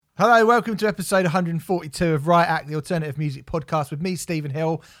Hello, welcome to episode 142 of Riot Act, the alternative music podcast with me, Stephen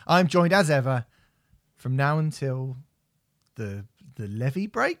Hill. I'm joined as ever from now until the levy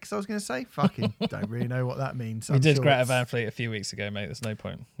breaks, I was going to say. Fucking don't really know what that means. We did Greta Van Fleet a few weeks ago, mate. There's no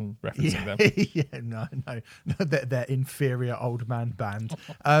point in referencing them. No. They're inferior old man band.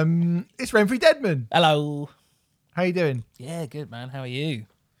 It's Renfrey Deadman. Hello. How you doing? Yeah, good, man. How are you?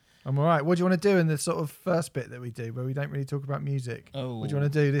 I'm all right. What do you want to do in the sort of first bit that we do where we don't really talk about music? Oh. What do you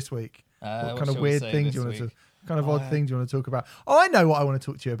want to do this week? What kind of weird things do you want to kind of odd things do you want to talk about? Oh, I know what I want to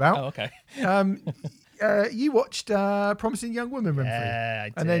talk to you about. Oh, okay. You watched Promising Young Woman, Renfrey. Yeah, I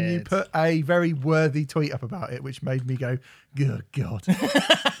did. And then you put a very worthy tweet up about it, which made me go, good God.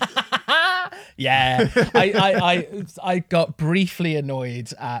 Yeah, I got briefly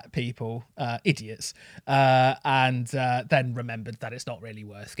annoyed at people, idiots, and then remembered that it's not really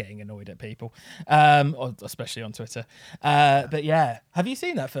worth getting annoyed at people, especially on Twitter. But yeah, have you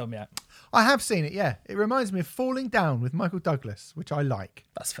seen that film yet? I have seen it, yeah. It reminds me of Falling Down with Michael Douglas, which I like.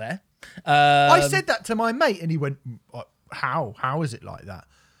 That's fair. I said that to my mate and he went, how? How is it like that?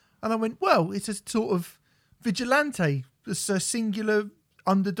 And I went, well, it's a sort of vigilante, it's a singular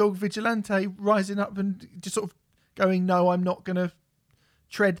underdog vigilante rising up and just sort of going, no, I'm not going to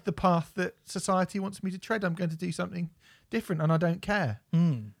tread the path that society wants me to tread. I'm going to do something different and I don't care.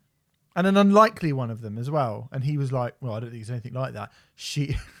 And an unlikely one of them as well. And he was like, well, I don't think it's anything like that.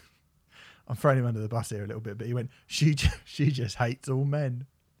 I'm throwing him under the bus here a little bit, but he went, she just hates all men.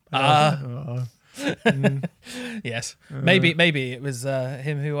 Yes, maybe it was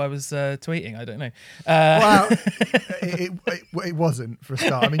him who I was tweeting. I don't know. Well, it wasn't for a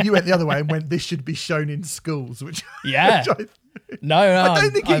start. I mean, you went the other way and went, this should be shown in schools, which yeah. No, I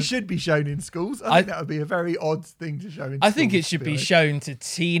don't think it should be shown in schools. I think that would be a very odd thing to show in schools. I think it should be shown to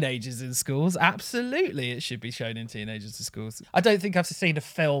teenagers in schools. Absolutely, it should be shown in teenagers in schools. I don't think I've seen a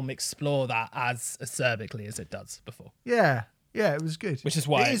film explore that as acerbically as it does before. Yeah, it was good. Which is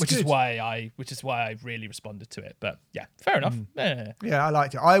why I really responded to it. But yeah, fair enough. Yeah, I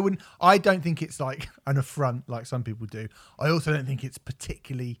liked it. I don't think it's like an affront like some people do. I also don't think it's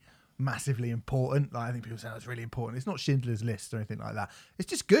particularly massively important. Like I think people say it's really important. It's not Schindler's List or anything like that. It's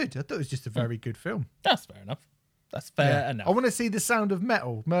just good. I thought it was just a very good film. That's fair enough. That's fair enough. I want to see The Sound of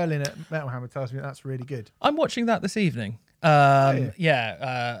Metal. Merlin at Metal Hammer tells me that's really good. I'm watching that this evening. I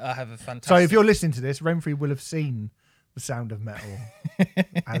have a fantastic... So if you're listening to this, Renfrey will have seen The Sound of Metal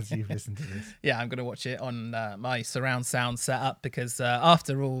as you've listened to this. Yeah, I'm going to watch it on my surround sound setup because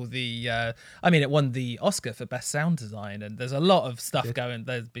after all it won the Oscar for best sound design, and there's a lot of stuff going.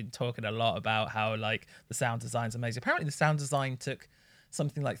 There's been talking a lot about how like the sound design's amazing. Apparently the sound design took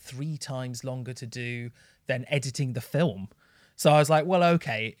something like 3 times longer to do than editing the film. So I was like, well,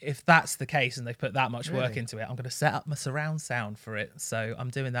 okay, if that's the case and they've put that much work into it, I'm going to set up my surround sound for it. So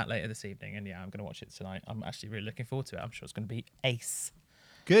I'm doing that later this evening. And yeah, I'm going to watch it tonight. I'm actually really looking forward to it. I'm sure it's going to be ace.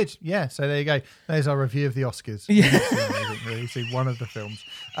 Good. Yeah. So there you go. There's our review of the Oscars. Yeah. Really see one of the films.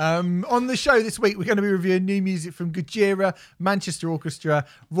 On the show this week, we're going to be reviewing new music from Gojira, Manchester Orchestra,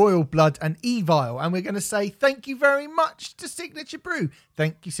 Royal Blood and Evil. And we're going to say thank you very much to Signature Brew.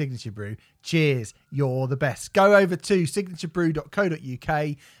 Thank you, Signature Brew. Cheers. You're the best. Go over to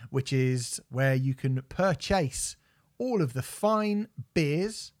signaturebrew.co.uk, which is where you can purchase all of the fine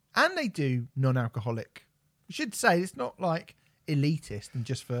beers. And they do non-alcoholic. I should say it's not like elitist and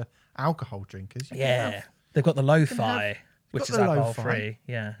just for alcohol drinkers. They've got the lo-fi, which is alcohol free.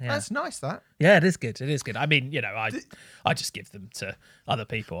 Yeah, that's nice. That it is good. It is good. I mean, I just give them to other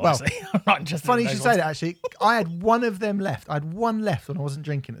people. Obviously, I'm not interested. Funny you should say that. Actually, I had one of them left. I had one left when I wasn't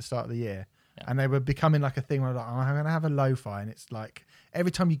drinking at the start of the year, and they were becoming like a thing where I'm like, I'm going to have a lo-fi, and it's like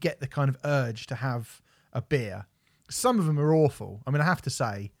every time you get the kind of urge to have a beer, some of them are awful. I mean, I have to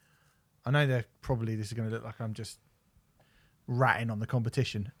say, I know this is going to look like I'm just ratting on the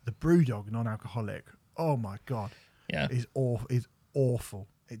competition. The Brewdog non-alcoholic, oh my god, is awful.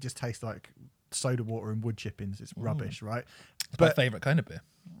 It just tastes like soda water and wood chippings. It's rubbish, right? It's my favourite kind of beer.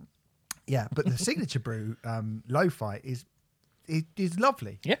 Yeah, but the Signature Brew lo-fi is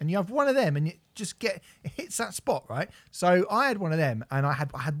lovely. Yeah, and you have one of them, and it hits that spot, right? So I had one of them, and I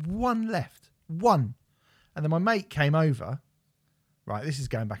had one left, and then my mate came over. Right, this is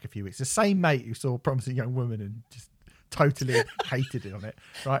going back a few weeks. The same mate who saw Promising Young Woman and just totally hated it on it,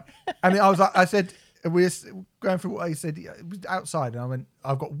 right? And I said, we were going through what I said. It was outside, and I went,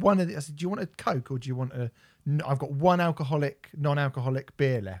 I've got one of the. I said, do you want a Coke or do you want I've got one non-alcoholic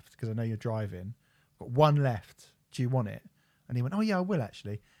beer left because I know you're driving. I've got one left. Do you want it? And he went, oh yeah, I will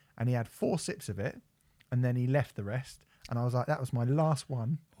actually. And he had 4 sips of it, and then he left the rest. And I was like, that was my last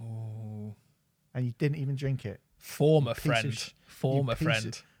one. Oh. And you didn't even drink it. Former friend.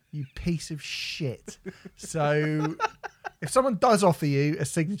 You piece of shit. So if someone does offer you a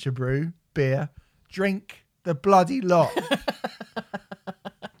Signature Brew beer, drink the bloody lot.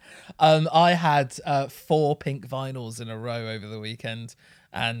 I had 4 pink vinyls in a row over the weekend,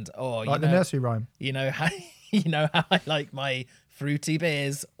 and Like the nursery rhyme. You know how I like my fruity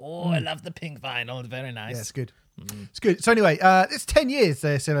beers. I love the pink vinyl. Very nice. Yeah, it's good. It's good. So anyway, it's 10 years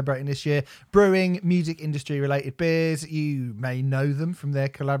they're celebrating this year, brewing music industry related beers. You may know them from their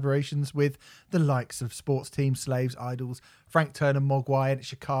collaborations with the likes of sports team Slaves, Idols, Frank Turner, Mogwai,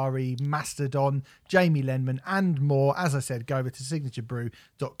 Shikari, Mastodon, Jamie Lenman, and more. As I said, go over to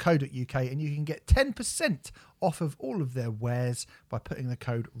signaturebrew.co.uk and you can get 10% off of all of their wares by putting the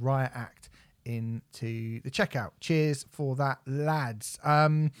code RIOTACT into the checkout. Cheers for that, lads.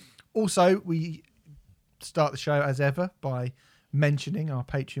 Also, we start the show as ever by mentioning our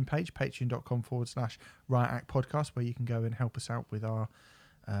Patreon page, patreon.com/Riot Act Podcast, where you can go and help us out with our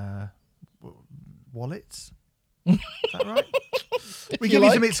wallets. Is that right? We give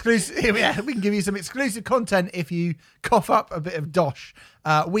you some exclusive. Yeah, we can give you some exclusive content if you cough up a bit of dosh.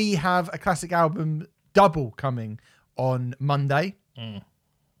 We have a classic album double coming on Monday.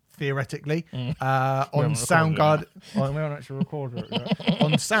 Theoretically, on Soundgarden. We haven't actually recorded it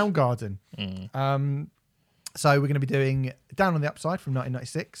on Soundgarden. So we're going to be doing Down on the Upside from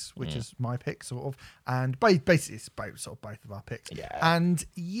 1996, which is my pick, sort of, and basically it's both of our picks. Yeah. And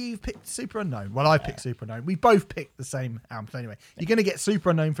you've picked Super Unknown. Well, I picked Super Unknown. We both picked the same album. So anyway, you're going to get Super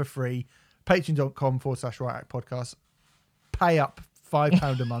Unknown for free. Patreon.com/Riot Act Podcast. Pay up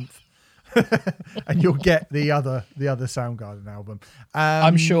 £5 a month. And you'll get the other Soundgarden album.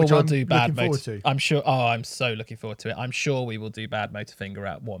 I'm sure we'll do Bad Motor. I'm sure. Oh, I'm so looking forward to it. I'm sure we will do Bad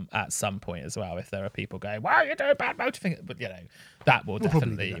Motorfinger at some point as well. If there are people going, "Why are you doing Bad Motorfinger?" But that will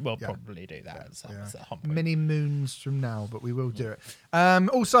definitely probably do that. Many moons from now, but we will do it.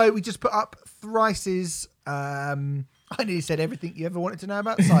 Also, we just put up Thrice's. I nearly said everything you ever wanted to know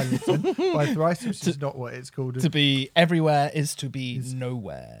about Silenton by Thrice, which is not what it's called. To be everywhere is to be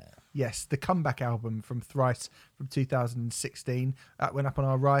nowhere. Yes, the comeback album from Thrice from 2016. That went up on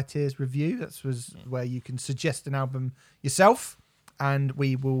our Rioteers review. That was where you can suggest an album yourself, and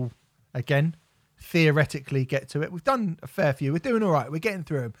we will, again, theoretically get to it. We've done a fair few. We're doing all right. We're getting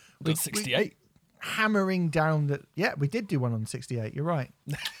through them. We're 68. Hammering down that. Yeah, we did do one on 68. You're right.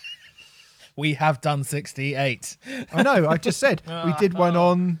 We have done 68. I know. I just said we did one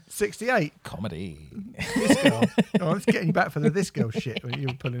on 68. Comedy. This girl. Oh, it's getting you back for the this girl shit that you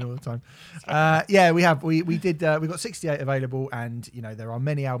were pulling all the time. Yeah, we have. We did. We got 68 available, and there are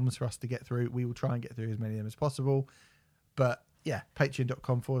many albums for us to get through. We will try and get through as many of them as possible. But yeah,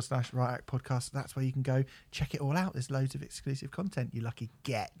 patreon.com/Riot Act Podcast. That's where you can go check it all out. There's loads of exclusive content, you lucky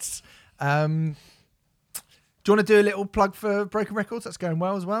gets. Do you want to do a little plug for Broken Records? That's going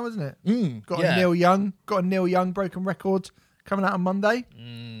well as well, isn't it? Got a Neil Young Broken Record coming out on Monday.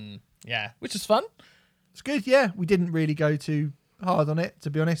 Yeah, which is fun. It's good, yeah. We didn't really go too hard on it,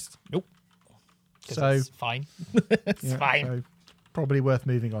 to be honest. Nope. So it's fine. It's fine. So probably worth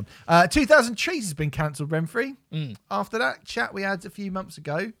moving on. 2000 Trees has been cancelled, Renfrey. After that chat we had a few months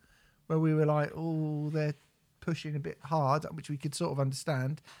ago where we were like, oh, they're pushing a bit hard, which we could sort of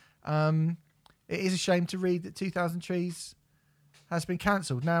understand. It is a shame to read that 2000 Trees has been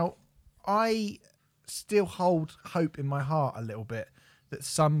cancelled. Now, I still hold hope in my heart a little bit that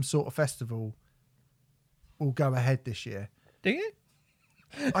some sort of festival will go ahead this year. Do you?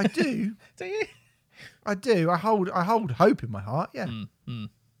 I do. Do you? I do. I hold hope in my heart. Yeah. Is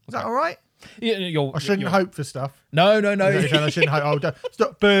that all right? Yeah, I shouldn't hope for stuff. No. I shouldn't hope. Oh,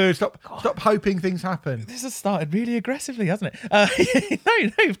 stop! Boo! Stop hoping things happen. This has started really aggressively, hasn't it?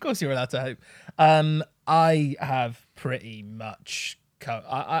 No. Of course you're allowed to hope. I have pretty much.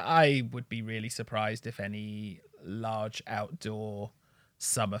 I would be really surprised if any large outdoor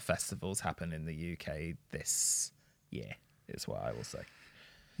summer festivals happen in the UK this year. Is what I will say.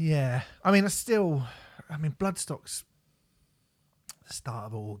 Yeah, I mean, Bloodstock's the start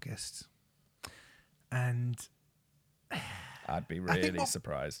of August. And I'd be really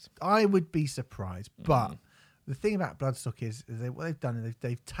surprised. I would be surprised. But the thing about Bloodstock is what they've done is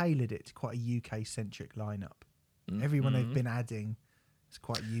they've tailored it to quite a UK-centric lineup. Everyone they've been adding is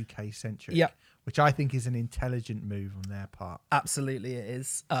quite UK-centric, which I think is an intelligent move on their part. Absolutely it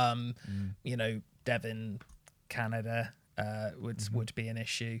is. Devon, Canada would be an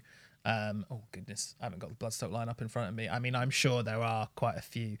issue. Oh goodness, I haven't got the Bloodstock line up in front of me. I mean, I'm sure there are quite a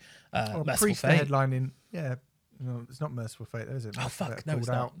few. Priest headlining, no, it's not Merciful Fate, though, is it? Oh fuck, no, it's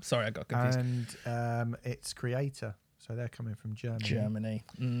not. Sorry, I got confused. And it's Creator, so they're coming from Germany. Germany.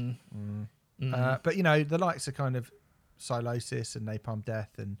 But the likes of kind of Silosis and Napalm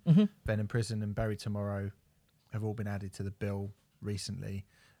Death and Venom Prison and Buried Tomorrow have all been added to the bill recently,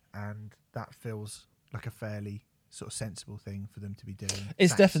 and that feels like a fairly sort of sensible thing for them to be doing.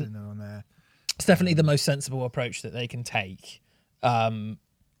 It's definitely on there. It's definitely the most sensible approach that they can take,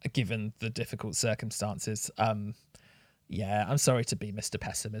 given the difficult circumstances. Yeah, I'm sorry to be Mr.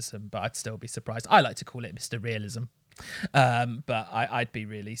 Pessimism, but I'd still be surprised. I like to call it Mr. Realism, but I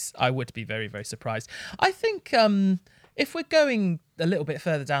would be very, very surprised. I think if we're going a little bit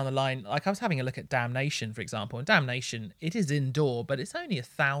further down the line, like I was having a look at Damnation, for example, and Damnation, it is indoor, but it's only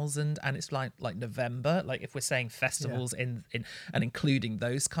 1,000, and it's like November. Like if we're saying festivals in and including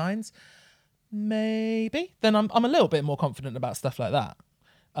those kinds, maybe then I'm a little bit more confident about stuff like that.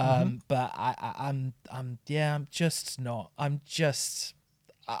 But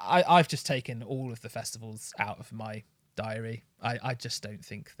I've just taken all of the festivals out of my diary. I just don't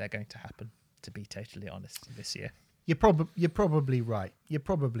think they're going to happen, to be totally honest, this year. You're probably right.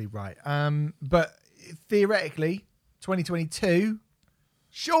 But theoretically, 2022,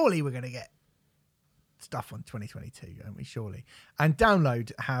 surely we're going to get stuff on 2022, aren't we? Surely. And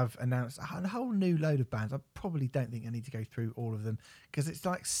Download have announced a whole new load of bands. I probably don't think I need to go through all of them because it's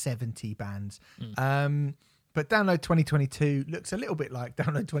like 70 bands. But Download 2022 looks a little bit like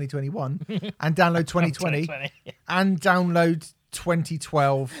Download 2021 and Download 2020 and Download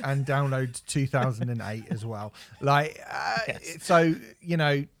 2012 and Download 2008 as well. Like, so, you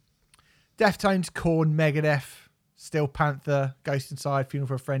know, Deftones, Korn, Megadeth, Steel Panther, Ghost Inside, Funeral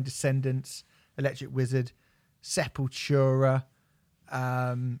for a Friend, Descendants, Electric Wizard, Sepultura,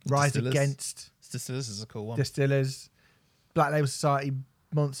 Rise Against. Distillers is a cool one. Distillers, Black Label Society,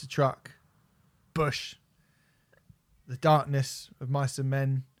 Monster Truck, Bush, The Darkness of Mice and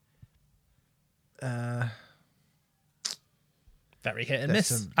Men. Very hit and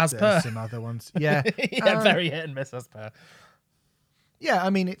miss, as per. Some other ones. Yeah. Very hit and miss, as per. Yeah, I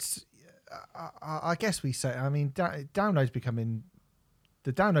mean, it's... I guess we say... I mean, Download's becoming...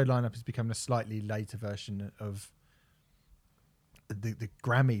 The Download lineup is becoming a slightly later version of the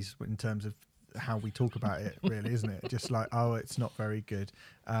Grammys in terms of how we talk about it, really, isn't it? Just like, oh, it's not very good,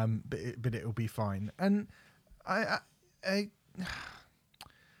 but it'll be fine. And I'm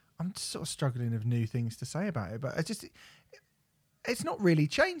sort of struggling with new things to say about it, but it's not really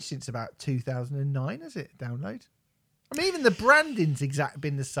changed since about 2009, has it? Download. I mean, even the branding's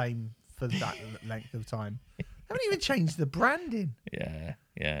been the same for that length of time. Haven't even changed the branding. Yeah.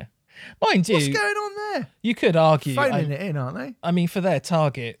 Mind you, what's going on there? You could argue phoning it in, aren't they? I mean, for their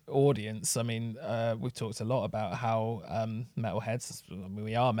target audience, I mean, we've talked a lot about how metalheads. I mean,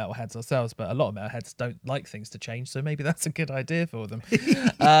 we are metalheads ourselves, but a lot of metalheads don't like things to change. So maybe that's a good idea for them.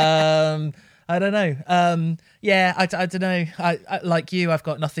 I don't know. I don't know. I like you, I've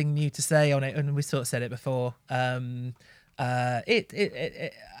got nothing new to say on it, and we sort of said it before. It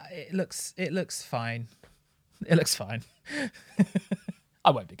looks fine. It looks fine.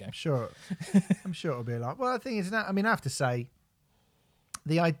 I won't be going. Sure. I'm sure it'll be like. Well, the thing is, I mean, I have to say,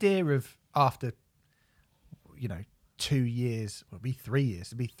 the idea of after, 2 years, it'll be 3 years.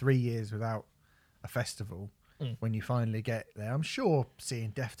 It'll be 3 years without a festival when you finally get there. I'm sure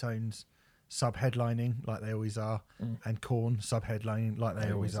seeing Deftones sub-headlining like they always are, and Korn sub-headlining like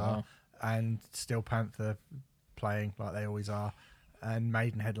they always are, and Steel Panther playing like they always are, and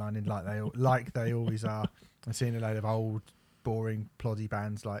Maiden headlining like they always are, and seeing a load of old, boring, ploddy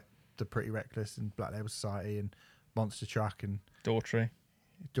bands like The Pretty Reckless and Black Label Society and Monster Truck and Daughtry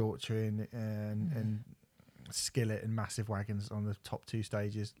and Skillet and Massive Wagons on the top two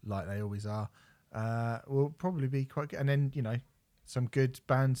stages like they always are, will probably be quite good. And then, some good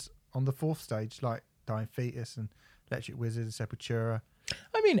bands on the fourth stage like Dying Fetus and Electric Wizard and Sepultura.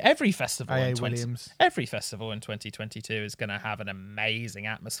 I mean, every festival in 2022 is going to have an amazing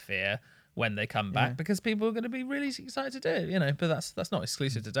atmosphere when they come back, because people are going to be really excited to do it, but that's not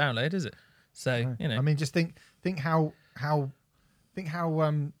exclusive to Download, is it? So, I mean, just think how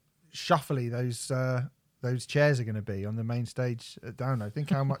shuffly those chairs are going to be on the main stage at Download. Think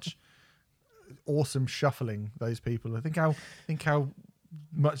how much awesome shuffling those people are. Think how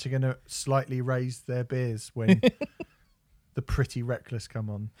much they're going to slightly raise their beers when the Pretty Reckless come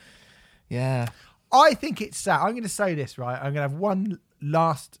on. Yeah. I think it's sad. I'm going to say this, right? I'm going to have one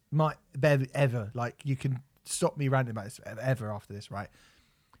last ever. Like, you can stop me ranting about this ever after this, right?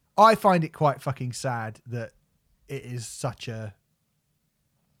 I find it quite fucking sad that it is such a...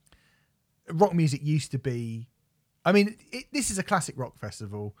 Rock music used to be... I mean, this is a classic rock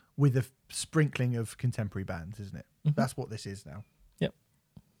festival with a sprinkling of contemporary bands, isn't it? Mm-hmm. That's what this is now. Yep.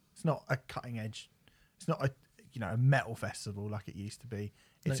 It's not a cutting edge. It's not a metal festival like it used to be.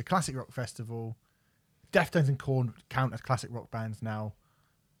 It's a classic rock festival. Deftones and Korn count as classic rock bands now.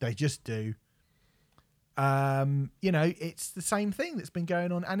 They just do. It's the same thing that's been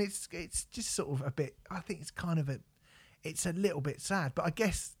going on, and it's just sort of a bit. I think it's a little bit sad. But I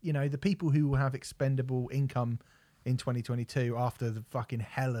guess the people who will have expendable income in 2022 after the fucking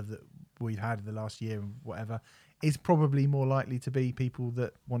hell of that we've had the last year and whatever is probably more likely to be people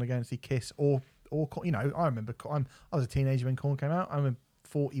that want to go and see Kiss or I remember I was a teenager when Korn came out. I'm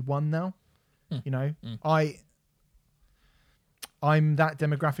 41 now. I'm that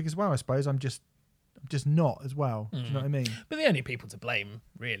demographic as well. I suppose I'm just not as well. Do you know what I mean? But the only people to blame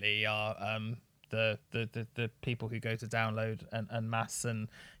really are the people who go to Download and Mass, and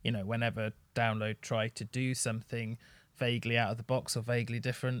whenever Download try to do something vaguely out of the box or vaguely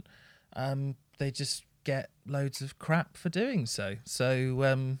different, they just get loads of crap for doing so.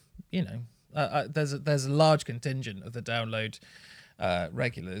 So there's a large contingent of the Download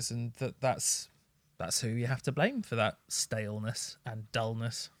regulars, and that's who you have to blame for that staleness and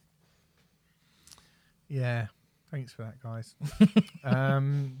dullness. Yeah, thanks for that, guys.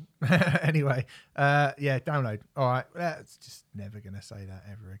 Anyway, Download. All right, that's just never going to say that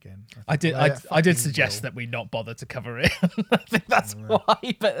ever again. I did suggest that we not bother to cover it. I think that's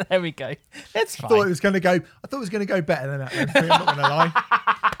why, but there we go. It's fine. I thought it was going to go better than that. I'm not going to lie.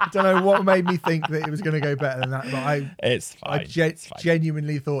 I don't know what made me think that it was going to go better than that, but it's fine.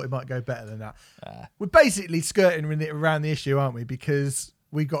 Genuinely thought it might go better than that. We're basically skirting around the issue, aren't we? Because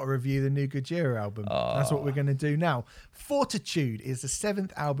we got to review the new Gojira album. That's what we're going to do now. Fortitude is the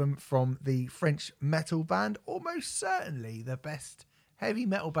 7th album from the French metal band, almost certainly the best heavy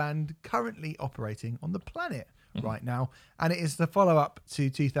metal band currently operating on the planet right now. And it is the follow-up to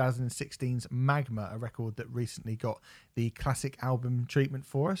 2016's Magma, a record that recently got the classic album treatment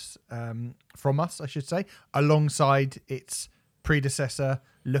from us, I should say, alongside its predecessor,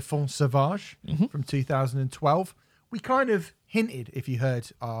 Le Fond Sauvage, from 2012. We kind of hinted, if you heard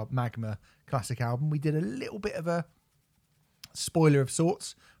our Magma classic album, we did a little bit of a spoiler of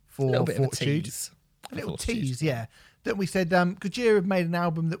sorts for Fortitude. A little tease, yeah. That we said Gojira had made an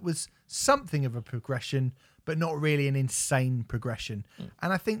album that was something of a progression, but not really an insane progression.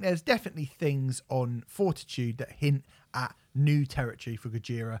 And I think there's definitely things on Fortitude that hint at new territory for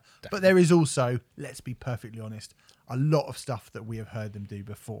Gojira. Definitely. But there is also, let's be perfectly honest, a lot of stuff that we have heard them do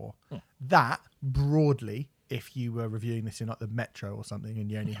before. That, broadly, if you were reviewing this in like the Metro or something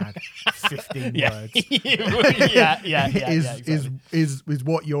and you only had 15 words, is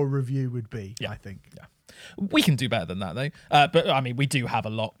what your review would be, I think. Yeah. We can do better than that, though. But I mean, we do have a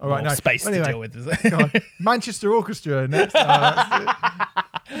lot more space to deal with. Manchester Orchestra next.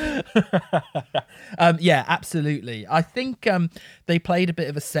 Yeah, absolutely. I think they played a bit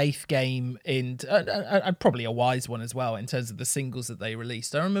of a safe game and probably a wise one as well in terms of the singles that they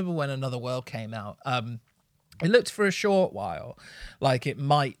released. I remember when Another World came out. It looked for a short while like it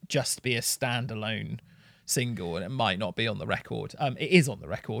might just be a standalone single and it might not be on the record. It is on the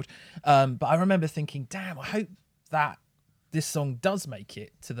record. But I remember thinking, damn, I hope that this song does make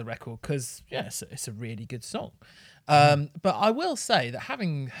it to the record because, it's a really good song. But I will say that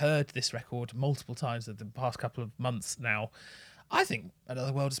having heard this record multiple times over the past couple of months now, I think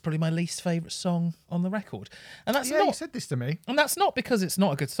Another World is probably my least favourite song on the record. And that's you said this to me. And that's not because it's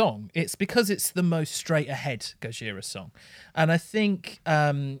not a good song. It's because it's the most straight ahead Gojira song. And I think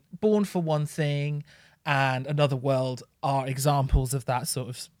Born for One Thing and Another World are examples of that sort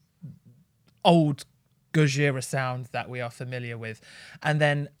of old Gojira sound that we are familiar with. And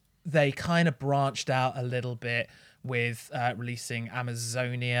then they kind of branched out a little bit with releasing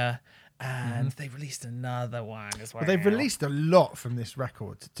Amazonia, and they released another one as well. But they've released a lot from this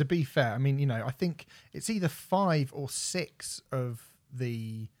record, to be fair. I mean, I think it's either 5 or 6 of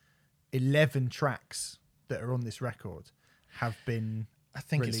the 11 tracks that are on this record have been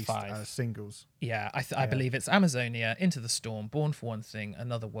released it's 5 as singles. Yeah, I believe it's Amazonia, Into the Storm, Born for One Thing,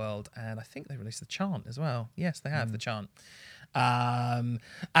 Another World, and I think they released The Chant as well. Yes, they have, The Chant. And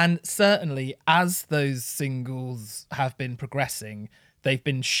certainly as those singles have been progressing, they've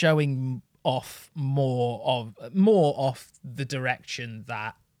been showing off more of the direction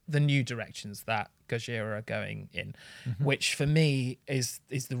that the new directions that Gojira are going in, which for me is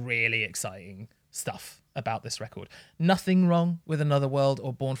the really exciting stuff about this record. Nothing wrong with Another World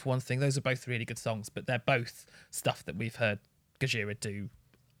or Born for One Thing. Those are both really good songs, but they're both stuff that we've heard Gojira do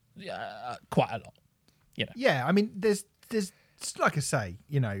quite a lot. Yeah, I mean, there's like I say,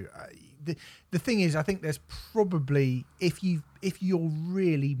 the thing is, I think there's probably if you're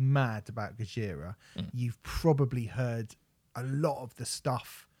really mad about Gojira, you've probably heard a lot of the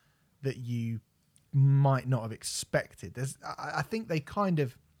stuff that you might not have expected. I think they kind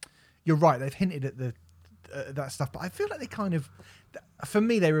of, you're right, they've hinted at the that stuff. But I feel like they kind of, for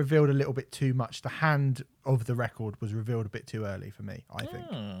me, they revealed a little bit too much. The hand of the record was revealed a bit too early for me, I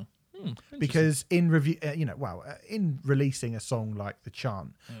think. Because in review, in releasing a song like The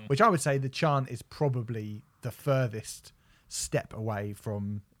Chant, which I would say The Chant is probably the furthest step away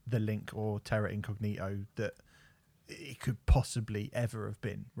from The Link or Terra Incognito that it could possibly ever have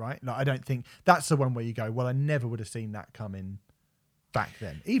been, right? Like, I don't think that's the one where you go, well, I never would have seen that coming back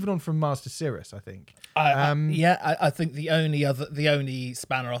then, even on From Mars to Sirius, I think. I think the only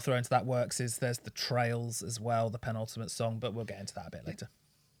spanner I'll throw into that works is there's the Trails as well, the penultimate song, but we'll get into that a bit later.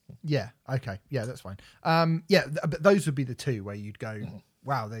 Yeah. Okay. Yeah, that's fine. But those would be the two where you'd go,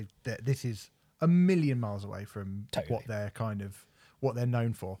 wow, this is a million miles away from what they're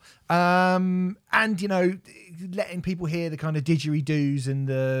known for. And letting people hear the kind of didgeridoos and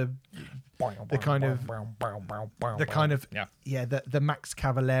the Max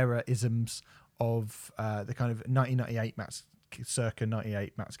Cavalera isms of the kind of 1998 circa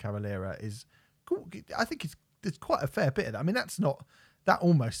 98 Max Cavalera is cool. I think there's quite a fair bit of that. I mean, that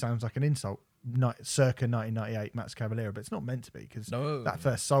almost sounds like an insult. Circa 1998 Max Cavalera, but it's not meant to be, because that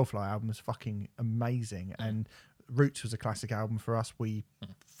first Soulfly album was fucking amazing, and Roots was a classic album for us.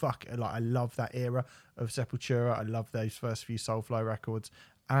 I love that era of Sepultura. I love those first few Soulfly records,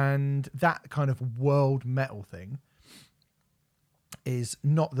 and that kind of world metal thing is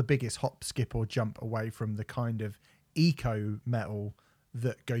not the biggest hop, skip, or jump away from the kind of eco metal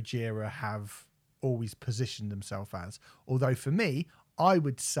that Gojira have always positioned themselves as. Although for me, I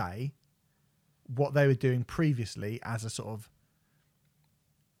would say what they were doing previously as a sort of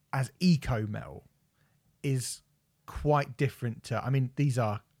as eco metal is quite different to, I mean, these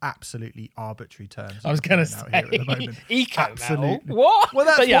are absolutely arbitrary terms. I was going to say eco absolutely metal. What? Well,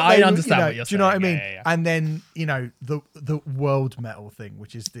 that's but yeah, I understand what you're saying. Do you know what I mean? Yeah. And then the world metal thing,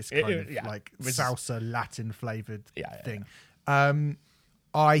 which is this kind of salsa Latin flavored thing.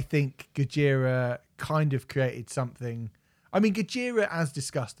 I think Gojira kind of created something. I mean, Gojira, as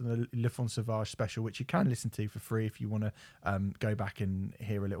discussed in the Le Fond Sauvage special, which you can listen to for free if you want to go back and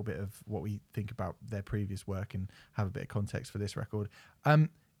hear a little bit of what we think about their previous work and have a bit of context for this record.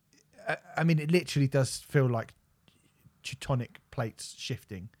 I mean, it literally does feel like Teutonic plates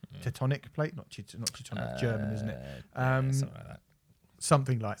shifting. Teutonic plate, not Teutonic, German, isn't it? Something like that.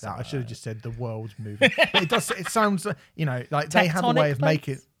 Something like that. I should have just said the world moving. But it does. It sounds, like they have a way of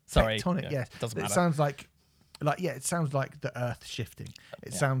making it. Sorry, tectonic. Yes, doesn't it matter. sounds like it sounds like the earth shifting.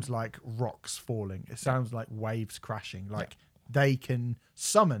 It sounds like rocks falling. It sounds like waves crashing. Like they can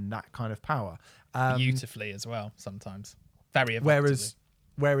summon that kind of power Beautifully as well. Sometimes very evocatively.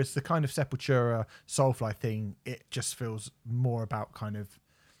 Whereas the kind of Sepultura Soulfly thing, it just feels more about kind of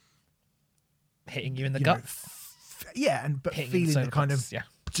hitting you in the gut. But feeling the kind of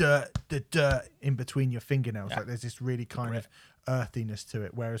dirt in between your fingernails. Like there's this really kind of earthiness to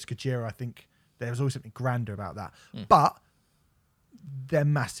it. Whereas Gojira, I think there's always something grander about that. But they're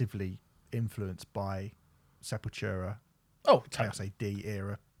massively influenced by Sepultura. Chaos AD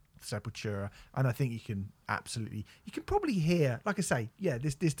era Sepultura, and I think you can probably hear, like I say,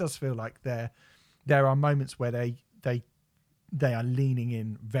 this does feel like there are moments where they are leaning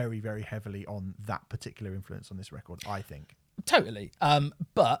in very, very heavily on that particular influence on this record, I think. Totally.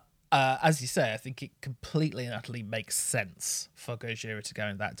 But as you say, I think it completely and utterly makes sense for Gojira to go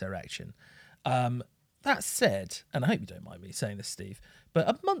in that direction. That said, and I hope you don't mind me saying this, Steve, but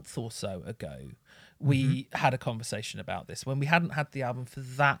a month or so ago, we had a conversation about this when we hadn't had the album for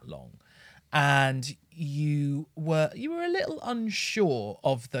that long. And you were a little unsure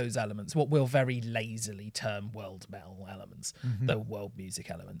of those elements, what we'll very lazily term world metal elements, the world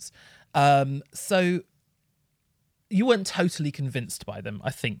music elements. So you weren't totally convinced by them, I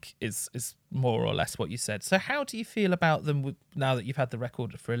think, is more or less what you said. So how do you feel about them now that you've had the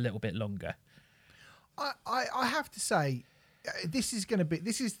record for a little bit longer? I have to say, this is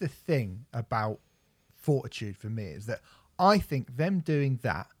the thing about Fortitude for me, is that I think them doing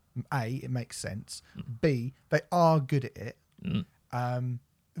that, A, it makes sense. B, they are good at it.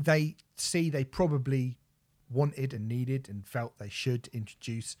 They probably wanted and needed and felt they should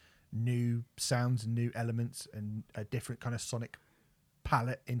introduce new sounds and new elements and a different kind of sonic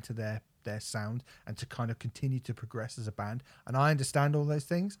palette into their sound, and to kind of continue to progress as a band. And I understand all those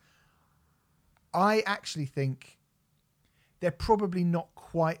things. I actually think they're probably not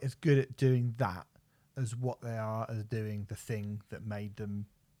quite as good at doing that as what they are as doing the thing that made them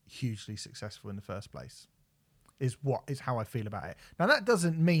hugely successful in the first place. Is how I feel about it. Now, that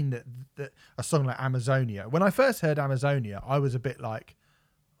doesn't mean that a song like Amazonia, when I first heard Amazonia, I was a bit like,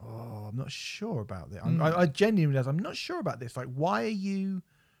 I'm not sure about this. I genuinely was, I'm not sure about this. Like, why are you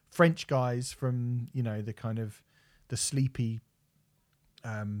French guys from, the kind of the sleepy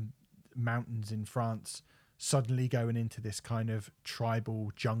mountains in France suddenly going into this kind of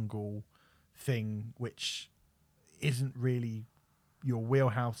tribal jungle thing, which isn't really your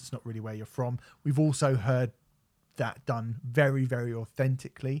wheelhouse. It's not really where you're from. We've also heard that done very, very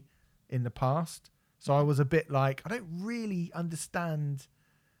authentically in the past. So I was a bit like, I don't really understand.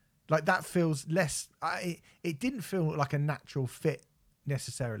 Like, that feels less. It didn't feel like a natural fit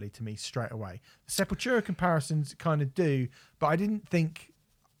necessarily to me straight away. The Sepultura comparisons kind of do, but I didn't think.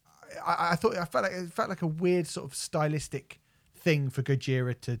 I thought it felt like a weird sort of stylistic thing for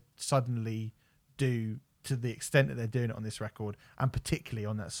Gojira to suddenly do to the extent that they're doing it on this record, and particularly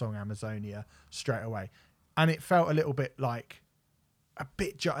on that song Amazonia straight away. And it felt a little bit like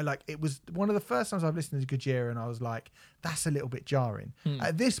like it was one of the first times I've listened to Gojira, and I was like, that's a little bit jarring.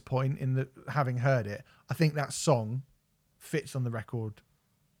 At this point having heard it, I think that song fits on the record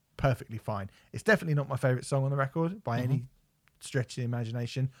perfectly fine. It's definitely not my favorite song on the record by any stretch of the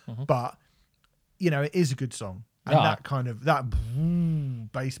imagination, but it is a good song, and that kind of that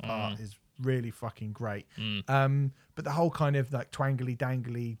bass part is really fucking great. But the whole kind of like twangly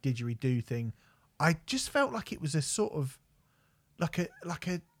dangly didgeridoo thing, I just felt like it was a sort of like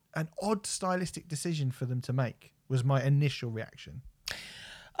an odd stylistic decision for them to make, was my initial reaction.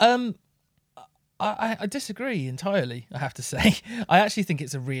 I disagree entirely, I have to say. I actually think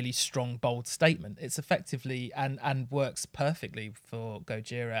it's a really strong, bold statement. It's effectively and works perfectly for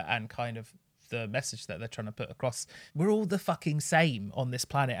Gojira and kind of the message that they're trying to put across. We're all the fucking same on this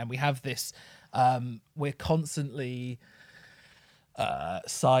planet, and we have this, we're constantly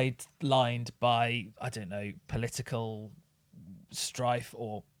sidelined by, I don't know, political strife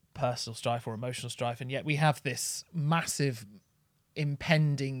or personal strife or emotional strife, and yet we have this massive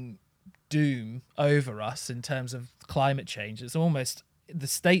impending doom over us in terms of climate change. It's almost, the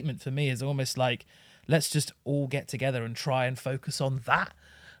statement for me is almost like, let's just all get together and try and focus on that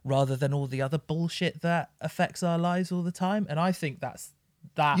rather than all the other bullshit that affects our lives all the time. And I think that's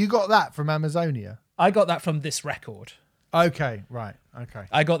that. You got that from Amazonia? I got that from this record. Okay, right. Okay.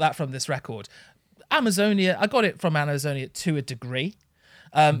 I got that from this record. Amazonia, I got it from Amazonia to a degree.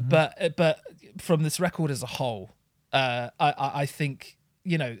 But from this record as a whole, I think,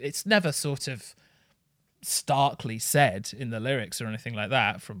 it's never sort of starkly said in the lyrics or anything like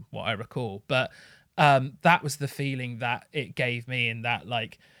that from what I recall. But that was the feeling that it gave me, in that,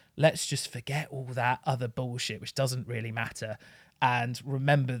 like, let's just forget all that other bullshit, which doesn't really matter. And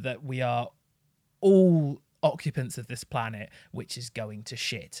remember that we are all occupants of this planet, which is going to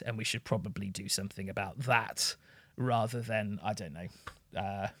shit. And we should probably do something about that rather than, I don't know,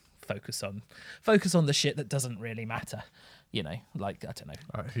 focus on the shit that doesn't really matter. Like, I don't know.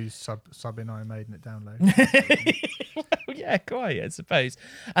 Right, who's subbing Iron Maiden at Download? Well, yeah, quite, I suppose.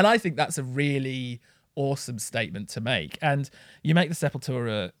 And I think that's a really awesome statement to make. And you make the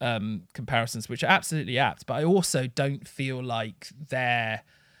Sepultura comparisons, which are absolutely apt, but I also don't feel like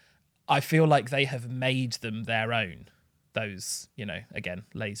I feel like they have made them their own. Those, again,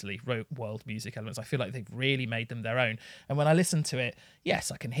 lazily world music elements. I feel like they've really made them their own. And when I listen to it,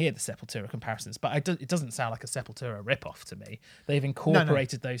 yes, I can hear the Sepultura comparisons, but it doesn't sound like a Sepultura ripoff to me. They've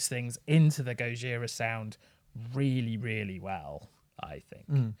incorporated those things into the Gojira sound really, really well, I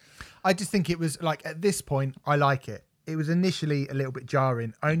think. I just think it was like, at this point, I like it. It was initially a little bit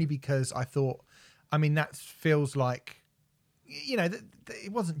jarring, only because I thought, that feels like,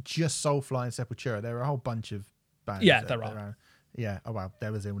 it wasn't just Soulfly and Sepultura. There were a whole bunch of bands. Yeah, there are. Around. Yeah. Oh well,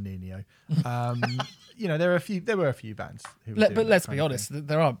 there was El Nino. There were a few bands. But let's be honest,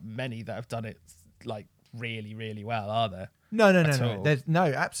 there aren't many that have done it like really, really well, are there? No. There's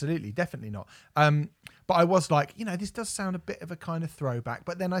absolutely, definitely not. But I was like, this does sound a bit of a kind of throwback.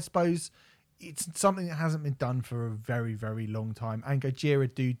 But then I suppose it's something that hasn't been done for a very, very long time, and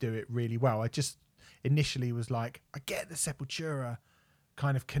Gojira do it really well. I just initially was like, I get the Sepultura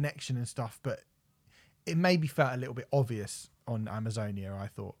kind of connection and stuff, but it maybe felt a little bit obvious on Amazonia. I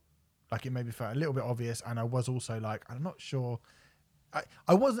thought, like, it maybe felt a little bit obvious, and I was also like, I'm not sure.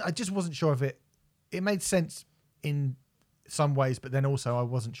 I just wasn't sure if it made sense in some ways, but then also I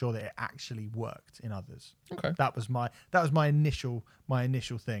wasn't sure that it actually worked in others. Okay, that was my initial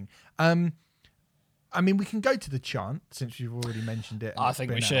thing. We can go to the chant since you've already mentioned it. I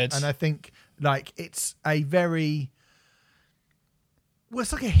think we should. And I think, like, it's a very,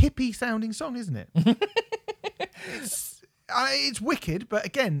 it's like a hippie sounding song, isn't it? It's wicked, but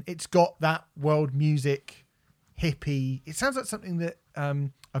again, it's got that world music hippie. It sounds like something that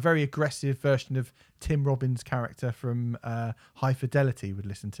a very aggressive version of Tim Robbins' character from High Fidelity would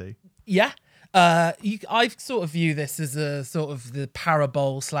listen to. Yeah, I sort of view this as a sort of the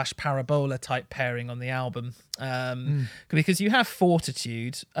parabole/parabola type pairing on the album, because you have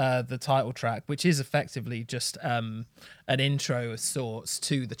Fortitude, the title track, which is effectively just an intro of sorts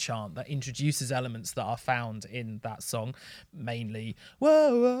to the chant that introduces elements that are found in that song, mainly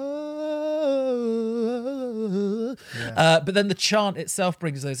whoa, whoa. Yeah. But then the chant itself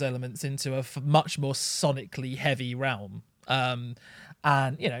brings those elements into a much more sonically heavy realm. And,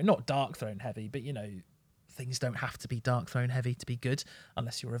 not Dark Throne heavy, but, things don't have to be Dark Throne heavy to be good,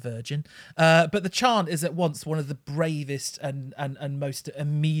 unless you're a virgin. But the chant is at once one of the bravest and most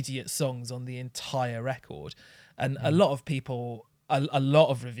immediate songs on the entire record. And a lot of people, a lot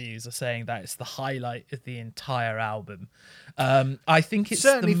of reviews are saying that it's the highlight of the entire album. I think it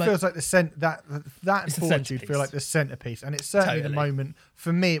certainly feels like that and Fortitude feel like the centerpiece. And it's certainly the moment,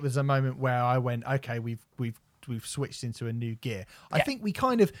 for me, it was a moment where I went, okay, we've switched into a new gear. I think we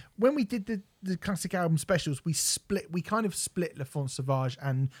kind of, when we did the classic album specials, we kind of split La Font Sauvage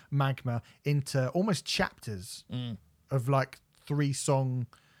and Magma into almost chapters of like 3-song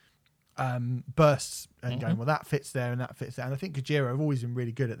bursts and going, well, that fits there and that fits there. And I think Gojira have always been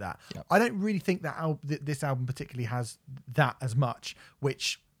really good at that. Yep. I don't really think that this album particularly has that as much,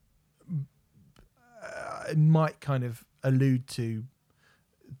 which might kind of allude to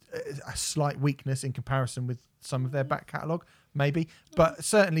a slight weakness in comparison with some of their back catalogue, maybe. But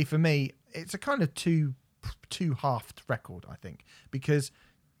certainly for me, it's a kind of two-halved record, I think, because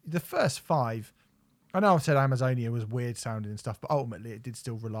the first 5, I know I've said Amazonia was weird sounding and stuff, but ultimately it did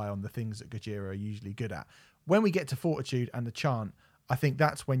still rely on the things that Gojira are usually good at. When we get to Fortitude and the chant, I think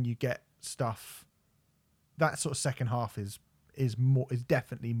that's when you get stuff. That sort of second half is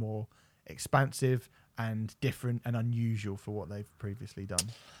definitely more expansive and different and unusual for what they've previously done.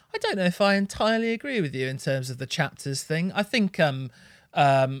 I don't know if I entirely agree with you in terms of the chapters thing. I think, I'm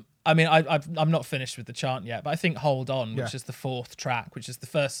not finished with the chant yet, but I think Hold On, which is the 4th track, which is the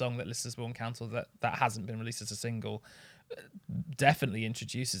first song that Listeners Born Council that hasn't been released as a single, definitely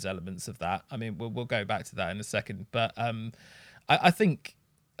introduces elements of that. I mean, we'll go back to that in a second, but I think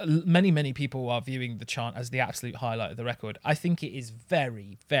many people are viewing the chant as the absolute highlight of the record. I think it is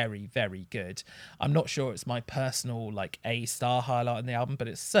very, very, very good. I'm not sure it's my personal A-star highlight on the album, but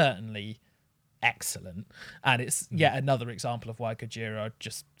it's certainly excellent. And it's yet another example of why Gojira are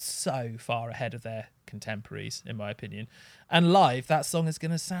just so far ahead of their contemporaries, in my opinion. And live, that song is going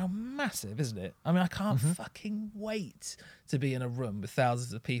to sound massive, isn't it? I mean, I can't fucking wait to be in a room with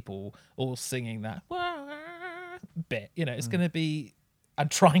thousands of people all singing that bit. It's going to be, and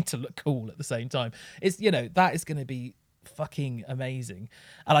trying to look cool at the same time. It's, that is going to be fucking amazing.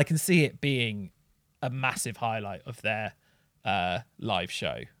 And I can see it being a massive highlight of their live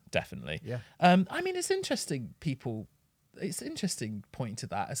show, definitely. Yeah. I mean, it's interesting pointing to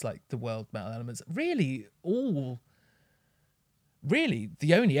that as like the world metal elements. Really,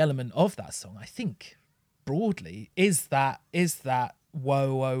 the only element of that song, I think, broadly, is that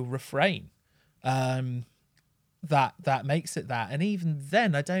whoa whoa refrain. That makes it that. And even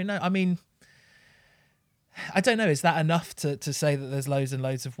then, I don't know. I mean, I don't know. Is that enough to say that there's loads and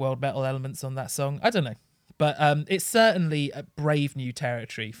loads of world metal elements on that song? I don't know. But it's certainly a brave new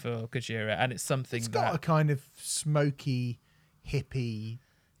territory for Gojira, and it's something it's got a kind of smoky, hippie,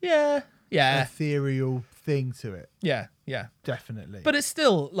 ethereal thing to it. Yeah, definitely. But it's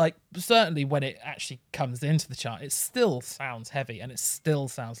still certainly when it actually comes into the chart, it still sounds heavy, and it still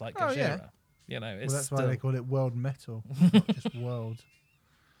sounds like Gojira. It's that's why they call it world metal, not just world.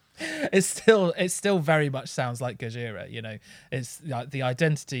 It still very much sounds like Gojira. It's like the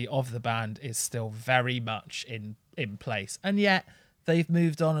identity of the band is still very much in place, and yet they've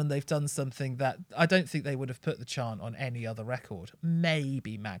moved on and they've done something that I don't think they would have put the chant on any other record.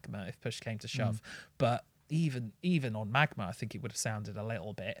 Maybe Magma if push came to shove, but even on Magma, I think it would have sounded a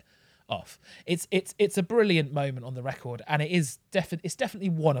little bit off. It's a brilliant moment on the record, and it's definitely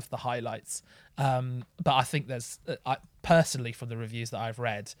one of the highlights. But I think there's personally, from the reviews that I've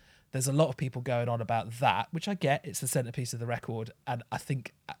read, there's a lot of people going on about that, which I get. It's the centerpiece of the record, and I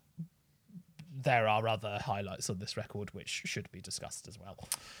think there are other highlights on this record which should be discussed as well.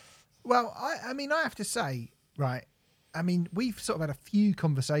 Well, I mean, I have to say, right, I mean, we've sort of had a few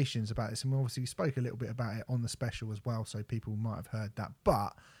conversations about this, and obviously we spoke a little bit about it on the special as well, so people might have heard that.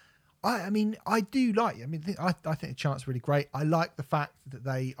 But I mean, I do like. I mean, I think the chant's really great. I like the fact that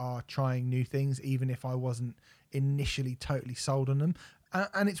they are trying new things, even if I wasn't initially totally sold on them.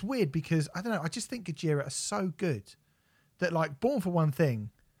 And it's weird because I don't know. I just think Gojira are so good that, like, Born for One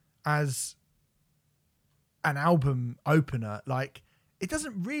Thing, as an album opener, like, it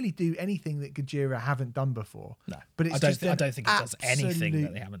doesn't really do anything that Gojira haven't done before. No, but it's I don't think it does anything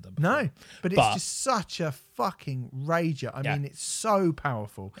that they haven't done before. No, but it's just such a fucking rager. I mean, it's so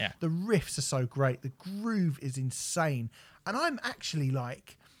powerful. Yeah. The riffs are so great. The groove is insane. And I'm actually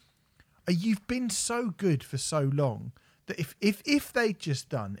like, you've been so good for so long that if they'd just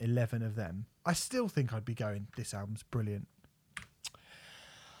done 11 of them, I still think I'd be going, this album's brilliant.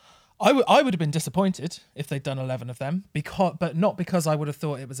 I would have been disappointed if they'd done 11 of them, but not because I would have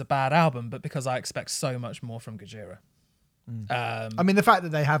thought it was a bad album, but because I expect so much more from Gojira. I mean, the fact that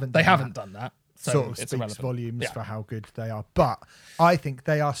they haven't done that so sort of it's speaks irrelevant. volumes for how good they are. But I think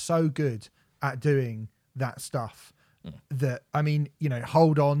they are so good at doing that stuff that, I mean, you know,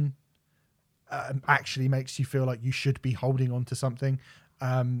 Hold On actually makes you feel like you should be holding on to something.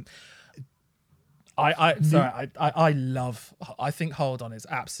 I think Hold On is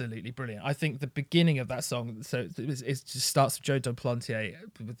absolutely brilliant. I think the beginning of that song, so it just starts with Joe Duplantier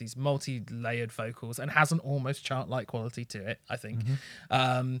with these multi-layered vocals and has an almost chant-like quality to it, I think.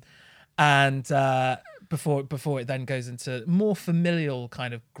 Before it then goes into more familial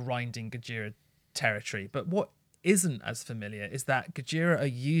kind of grinding Gojira territory. But what isn't as familiar is that Gojira are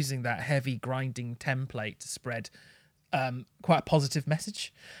using that heavy grinding template to spread quite a positive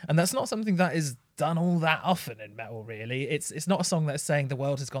message, and that's not something that is done all that often in metal, really. It's not a song that's saying the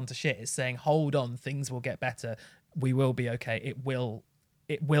world has gone to shit. It's saying, hold on, things will get better, we will be okay, it will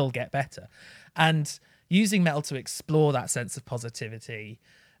get better. And using metal to explore that sense of positivity,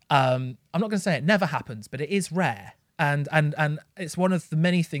 I'm not going to say it never happens, but it is rare. And it's one of the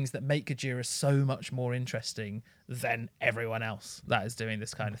many things that make Gojira so much more interesting than everyone else that is doing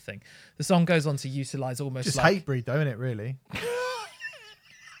this kind of thing. The song goes on to utilize almost just like Hatebreed, though, isn't it? Really,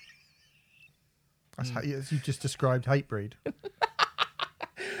 that's how you just described Hatebreed.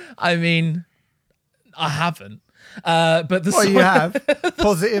 I mean, I haven't. But the well, song... you have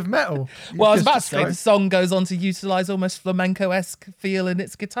positive metal. Well, I was about to say the song goes on to utilize almost flamenco-esque feel in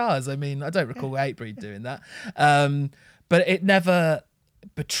its guitars. I mean, I don't recall Hatebreed doing that, but it never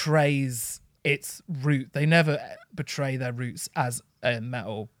betrays its root. They never betray their roots as a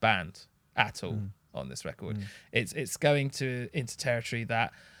metal band at all on this record. It's going into territory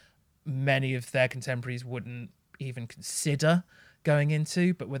that many of their contemporaries wouldn't even consider going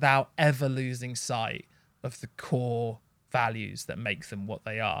into, but without ever losing sight of the core values that make them what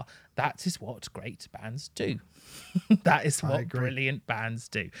they are. That is what great bands do. That is what brilliant bands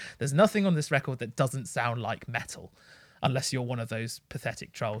do. There's nothing on this record that doesn't sound like metal, unless you're one of those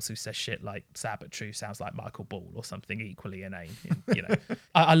pathetic trolls who says shit like Sad But True sounds like Michael Ball or something equally inane. You know,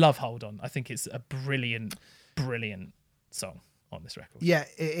 I love Hold On. I think it's a brilliant song on this record. Yeah,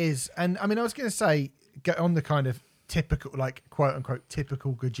 it is. And I mean, I was going to say, get on the kind of typical, like, quote unquote,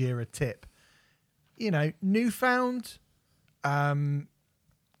 typical Gojira tip. You know, Newfound, the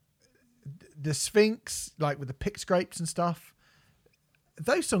Sphinx, like with the pick scrapes and stuff.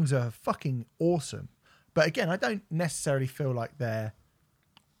 Those songs are fucking awesome. But again, I don't necessarily feel like they're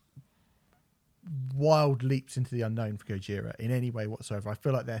wild leaps into the unknown for Gojira in any way whatsoever. I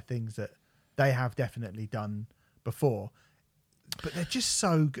feel like they're things that they have definitely done before. But they're just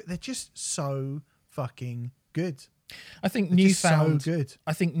so good. They're just so fucking good. I think Newfound. So good.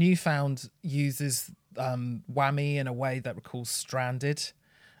 I think Newfound uses whammy in a way that recalls Stranded,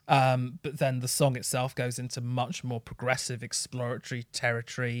 but then the song itself goes into much more progressive, exploratory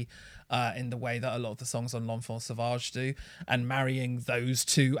territory in the way that a lot of the songs on L'Enfant Sauvage do. And marrying those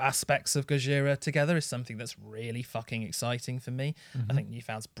two aspects of Gojira together is something that's really fucking exciting for me. I think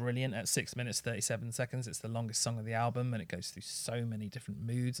Newfound's brilliant at 6 minutes 37 seconds. It's the longest song of the album, and it goes through so many different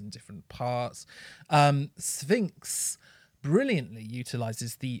moods and different parts. Sphinx brilliantly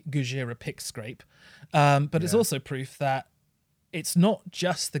utilizes the Gojira pick scrape, but it's also proof that it's not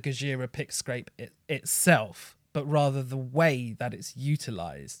just the Gojira pick scrape itself, but rather the way that it's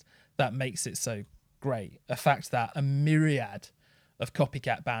utilized that makes it so great. A fact that a myriad of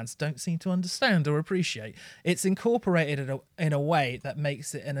copycat bands don't seem to understand or appreciate. It's incorporated in a way that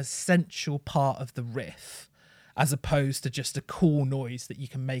makes it an essential part of the riff, as opposed to just a cool noise that you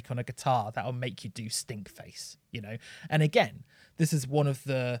can make on a guitar that'll make you do stink face, you know? And again, this is one of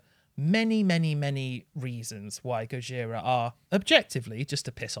the many reasons why Gojira are objectively, just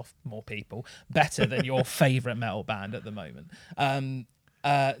to piss off more people, better than your favourite metal band at the moment.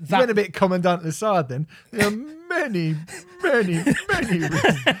 That went a bit Commandant Assad then. There are many reasons.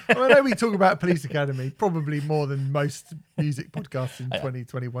 I know we talk about Police Academy probably more than most music podcasts in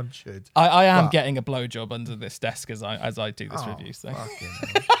 2021 should. I am getting a blowjob under this desk as I do this review. So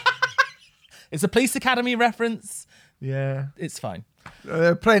it's a Police Academy reference. Yeah, it's fine.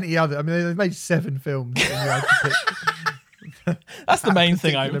 There are plenty other. I mean, they've made 7 films. And you had to pick That's the main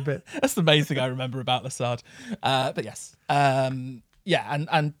thing. particular bit. That's the main thing I remember about Lassard. But yes, yeah,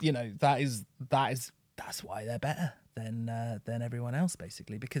 and you know that's why they're better than everyone else,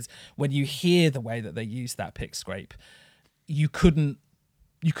 basically, because when you hear the way that they use that pick scrape, you couldn't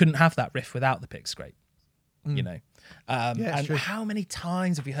have that riff without the pick scrape. You know, and true. how many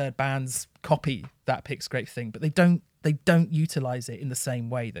times have you heard bands copy that pick scrape thing, but they don't utilize it in the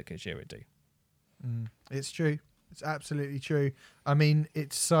same way that Gojira do. It's true. It's absolutely true. I mean,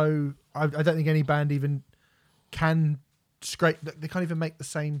 it's so... I don't think any band even can scrape... They can't even make the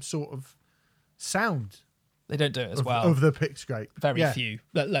same sort of sound They don't do it as of, well. of the pick scrape. Very few.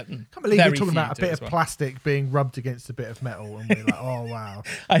 Can't believe we're talking about a bit of plastic being rubbed against a bit of metal, and we're like, oh wow,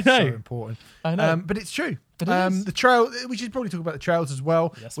 I know. so important. I know, but it's true. It is. The trail. We should probably talk about the trails as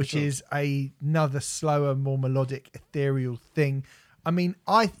well, Yes, we which should. is another slower, more melodic, ethereal thing. I mean,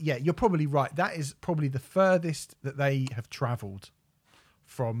 you're probably right. That is probably the furthest that they have travelled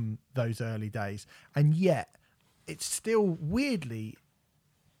from those early days, and yet it's still weirdly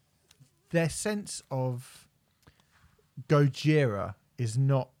their sense of Gojira is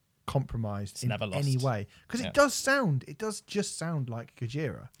not compromised in never lost. any way, because it does just sound like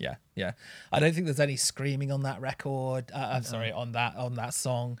Gojira. Yeah. I don't think there's any screaming on that record. I'm sorry, on that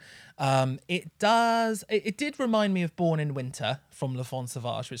song. It did remind me of Born in Winter from Le Fond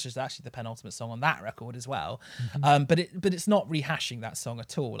Sauvage, which is actually the penultimate song on that record as well. But it's not rehashing that song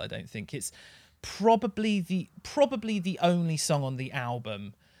at all. I don't think it's probably the only song on the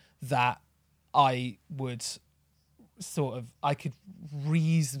album that I could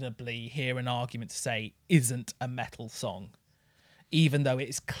reasonably hear an argument to say isn't a metal song, even though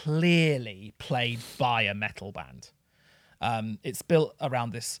it's clearly played by a metal band. It's built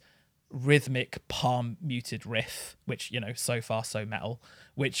around this rhythmic palm muted riff, which, you know, so far so metal,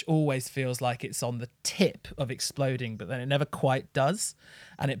 which always feels like it's on the tip of exploding, but then it never quite does.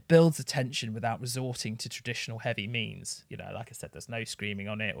 And it builds a tension without resorting to traditional heavy means. You know, like I said, there's no screaming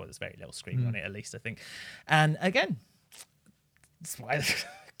on it, or there's very little screaming on it, at least, I think. And again, that's why I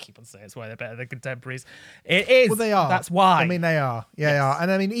keep on saying it's why they're better than contemporaries. It is. Well, they are. That's why. I mean, they are. Yeah, Yes. they are.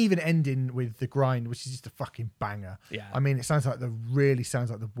 And I mean, even ending with The Grind, which is just a fucking banger. Yeah. I mean, it sounds like really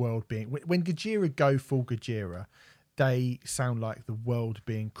sounds like the world being... When Gojira go full Gojira, they sound like the world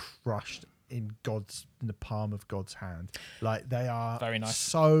being crushed in the palm of God's hand. Like, they are Very nice.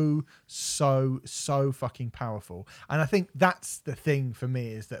 so fucking powerful. And I think that's the thing for me,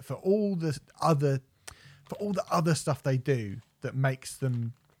 is that for all the other stuff they do that makes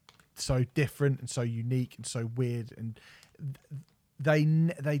them so different and so unique and so weird, and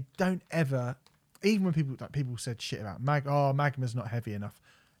they don't ever, even when people said shit about Magma's not heavy enough,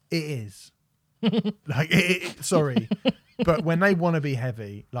 it is. Like, sorry, but when they want to be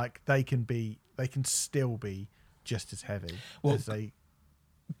heavy, like, they can still be just as heavy as they...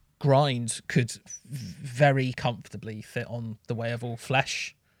 Grind could very comfortably fit on The Way of All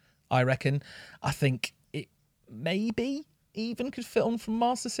Flesh, I reckon. I think it maybe even could fit on From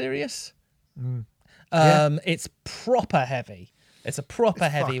Mars to Sirius. It's proper heavy. It's a proper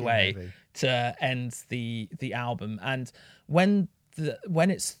heavy way heavy to end the album. And when the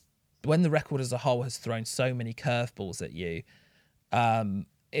record as a whole has thrown so many curveballs at you,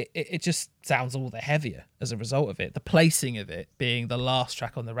 it just sounds all the heavier as a result of it. The placing of it being the last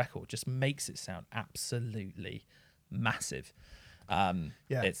track on the record just makes it sound absolutely massive.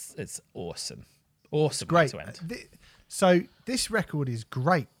 It's awesome. Awesome way great. to end. So this record is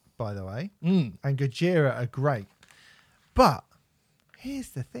great, by the way, and Gojira are great. But here's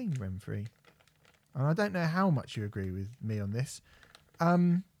the thing, Renfrey, and I don't know how much you agree with me on this.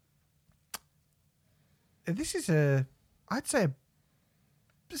 This is I'd say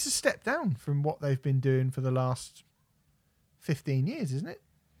this is a step down from what they've been doing for the last 15 years, isn't it?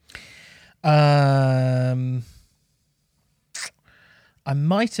 I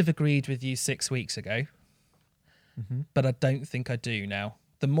might have agreed with you 6 weeks ago, but I don't think I do now.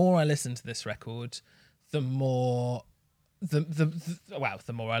 The more I listen to this record, the more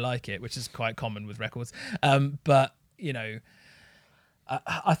the more I like it, which is quite common with records. But you know,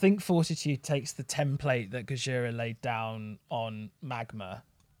 I think Fortitude takes the template that Gojira laid down on Magma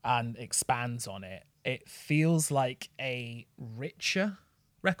and expands on it. It feels like a richer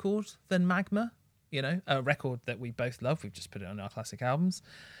record than Magma, you know, a record that we both love. We've just put it on our classic albums.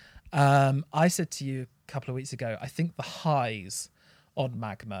 I said to you a couple of weeks ago, I think the highs on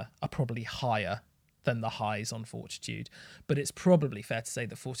Magma are probably higher than the highs on Fortitude, but it's probably fair to say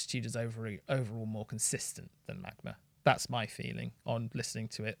that Fortitude is overall more consistent than Magma. That's my feeling on listening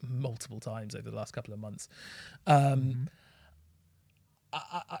to it multiple times over the last couple of months.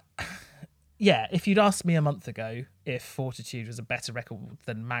 yeah, if you'd asked me a month ago if Fortitude was a better record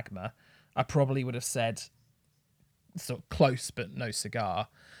than Magma, I probably would have said sort of close but no cigar.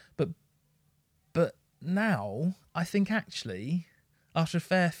 But now I think actually, after a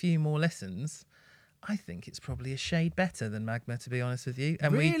fair few more listens, I think it's probably a shade better than Magma, to be honest with you.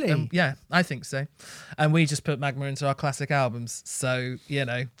 And Really? yeah, I think so. And we just put Magma into our classic albums, so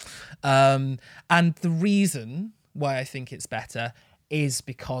and the reason why I think it's better is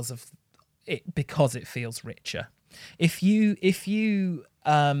because it feels richer. If you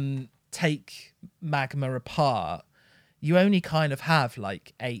take Magma apart, you only kind of have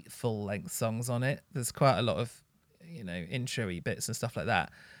like 8 full-length songs on it. There's quite a lot of intro-y bits and stuff like that,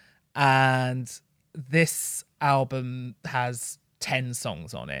 and this album has 10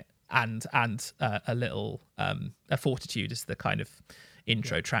 songs on it, and a little a Fortitude is the kind of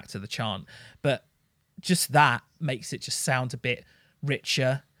intro track to the chant, but just that makes it just sound a bit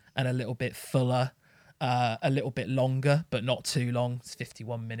richer and a little bit fuller, a little bit longer, but not too long. It's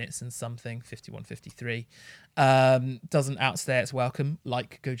 51 minutes and something, 51, 53. Doesn't outstay its welcome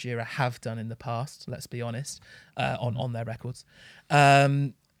like Gojira have done in the past, let's be honest, on their records.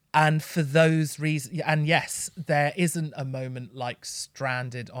 And for those reasons, and yes, there isn't a moment like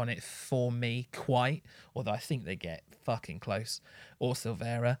Stranded on it for me quite, although I think they get fucking close, or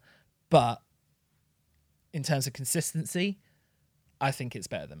Silvera. But in terms of consistency, I think it's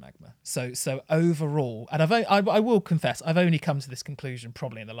better than Magma. So overall, and I will confess, I've only come to this conclusion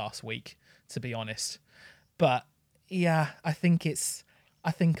probably in the last week, to be honest. But yeah, I think I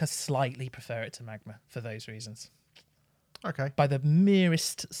slightly prefer it to Magma for those reasons. Okay. By the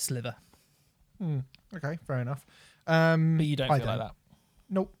merest sliver. Okay, fair enough. But you don't feel like that?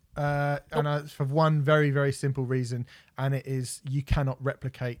 Nope. And it's for one very, very simple reason, and it is you cannot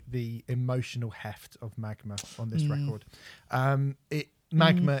replicate the emotional heft of Magma on this record.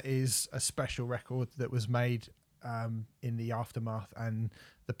 Magma is a special record that was made in the aftermath and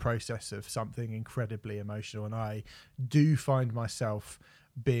the process of something incredibly emotional, and I do find myself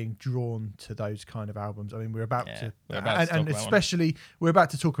being drawn to those kind of albums. I mean, we're about to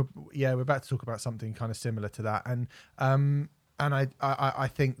talk about something kind of similar to that, and I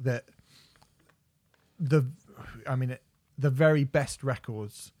think that the very best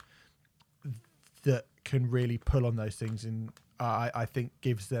records that can really pull on those things, and I think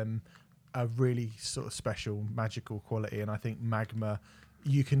gives them a really sort of special magical quality. And I think Magma,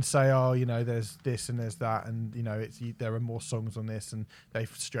 you can say, there's this and there's that, and there are more songs on this, and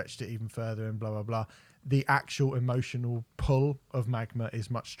they've stretched it even further, and blah blah blah. The actual emotional pull of Magma is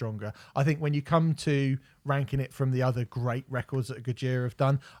much stronger. I think when you come to ranking it from the other great records that Gojira have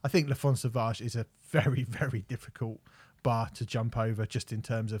done, I think La Fond Sauvage is a very, very difficult bar to jump over, just in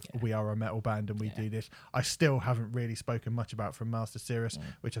terms of we are a metal band and we do this. I still haven't really spoken much about From Mars to Sirius,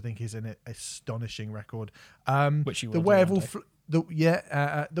 which I think is an astonishing record. Which you will The Way of All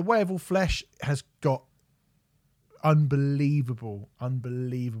The Way of All Flesh has got unbelievable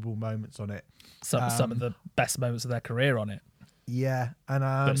moments on it. Some of the best moments of their career on it. Yeah, and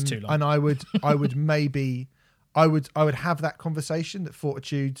it's too long. And I would have that conversation that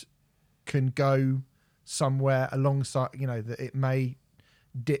Fortitude can go somewhere alongside. That it may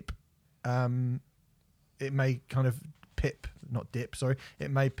dip, it may kind of pip, not dip. Sorry,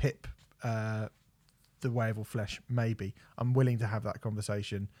 it may pip. The Way of All Flesh, maybe. I'm willing to have that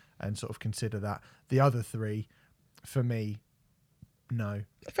conversation and sort of consider that. The other three, for me, no.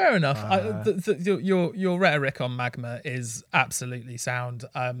 Fair enough. Your rhetoric on Magma is absolutely sound.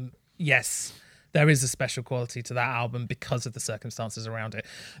 Yes, there is a special quality to that album because of the circumstances around it.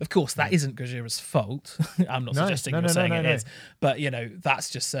 Of course, that isn't Gojira's fault. I'm not suggesting you're saying it is, but that's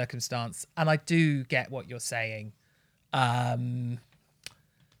just circumstance. And I do get what you're saying. But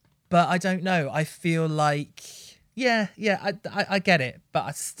I don't know. I feel like, I get it. But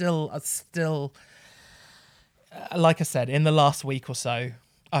I still, like I said, in the last week or so,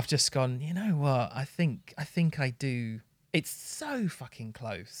 I've just gone, you know what? I think I do. It's so fucking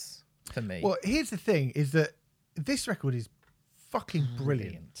close for me. Well, here's the thing, is that this record is fucking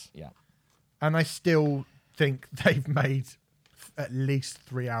brilliant. Yeah. And I still think they've made at least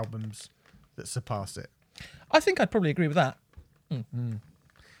 3 albums that surpass it. I think I'd probably agree with that.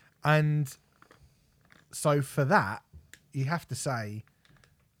 And so for that, you have to say,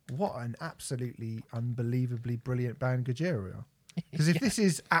 what an absolutely unbelievably brilliant band Gojira are. Because if this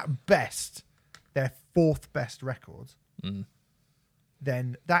is at best their 4th best record,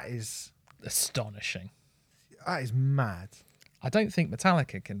 then that is astonishing. That is mad. I don't think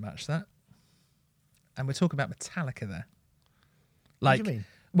Metallica can match that. And we're talking about Metallica there. What do you mean?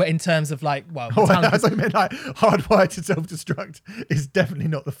 Well, in terms of like, well, Oh, I Metallica's- thought you meant like Hardwired to Self-Destruct is definitely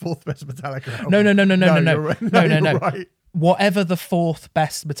not the fourth best Metallica album. No. You're right. No. You're right. Whatever the fourth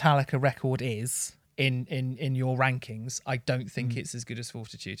best Metallica record is in your rankings, I don't think it's as good as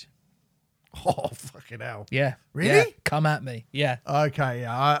Fortitude. Oh, fucking hell. Yeah. Really? Yeah. Come at me. Yeah. Okay,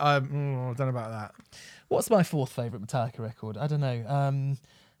 yeah. I don't know about that. What's my fourth favourite Metallica record? I don't know.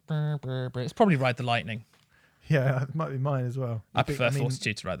 It's probably Ride the Lightning. Yeah, it might be mine as well. I prefer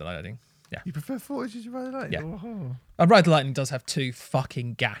Fortitude to Ride the Lightning. Yeah. You prefer Fortitude to Ride the Lightning? Yeah. Oh. Ride the Lightning does have 2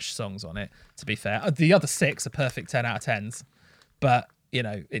 fucking gash songs on it, to be fair. The other 6 are perfect 10 out of 10s. But, you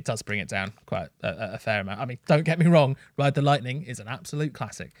know, it does bring it down quite a fair amount. I mean, don't get me wrong, Ride the Lightning is an absolute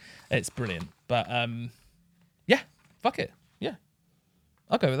classic. It's brilliant. But, yeah, fuck it. Yeah.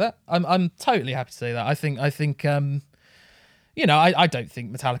 I'll go with that. I'm totally happy to say that. I think you know, I don't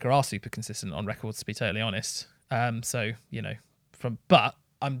think Metallica are super consistent on records, to be totally honest. So, you know, but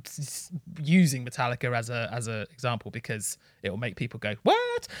I'm using Metallica as a example because it will make people go,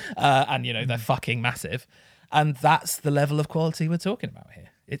 what? And, you know, they're fucking massive. And that's the level of quality we're talking about here.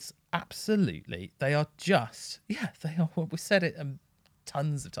 It's absolutely, they are just, yeah, they are, we said it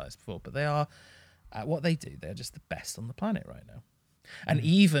tons of times before, but they are, at what they do, they're just the best on the planet right now. And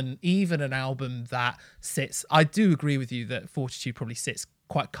even an album that sits, I do agree with you that Fortitude probably sits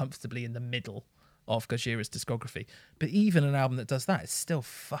quite comfortably in the middle of Gojira's discography. But even an album that does that is still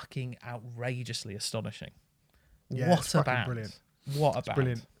fucking outrageously astonishing. Yeah, What it's a fucking band. brilliant. What a band.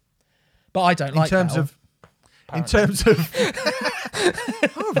 Brilliant. But I don't In like terms that of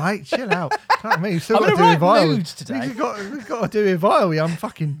all right, chill out. Can't me. Still I'm got in to a do right Evile. mood today. We've got to do Evile. I'm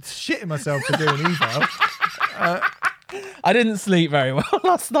fucking shitting myself for doing Evile. I didn't sleep very well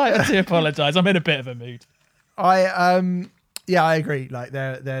last night. I do apologise. I'm in a bit of a mood. Yeah, I agree. Like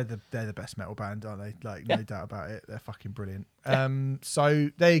they're the best metal band, aren't they? Like no doubt about it. They're fucking brilliant. So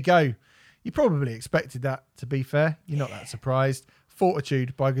there you go. You probably expected that, to be fair. You're not that surprised.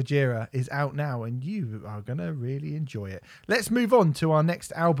 Fortitude by Gojira is out now and you are going to really enjoy it. Let's move on to our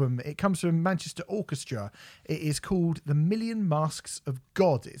next album. It comes from Manchester Orchestra. It is called The Million Masks of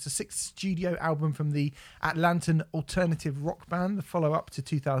God. It's a 6th studio album from the Atlantan alternative rock band, the follow-up to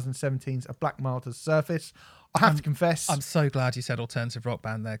 2017's A Black Martyr's Surface. I have to confess... I'm so glad you said alternative rock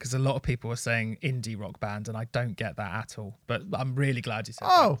band there, because a lot of people were saying indie rock band, and I don't get that at all. But I'm really glad you said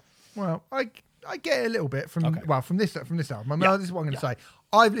that. Oh, well, I get it a little bit from this album. I mean, this is what I'm going to say.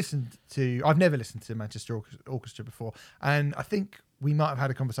 I've never listened to Manchester Orchestra before, and I think we might have had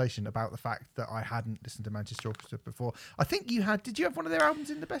a conversation about the fact that I hadn't listened to Manchester Orchestra before. I think you had. Did you have one of their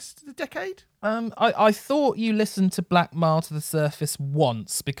albums in the best of the decade? I thought you listened to Black Martyr the Surface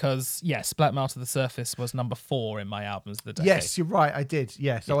once, because yes, Black Martyr the Surface was number 4 in my albums of the decade. Yes, you're right. I did.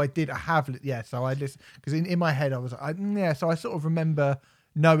 Yeah, so I did. I have. Yeah, so I listened because in my head I was. So I sort of remember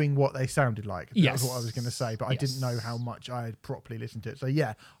knowing what they sounded like. That was what I was going to say, but I didn't know how much I had properly listened to it. So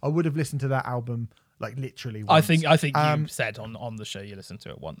yeah, I would have listened to that album like literally once. I think you said on the show you listened to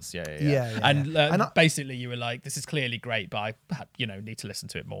it once. Yeah. And basically you were like, this is clearly great, but I need to listen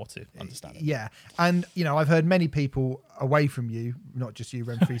to it more to understand it. Yeah. And I've heard many people away from you, not just you,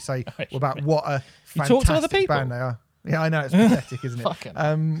 Renfrey, say about what a fantastic band they are. Yeah, I know, it's pathetic, isn't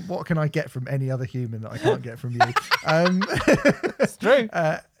it? What can I get from any other human that I can't get from you? It's true.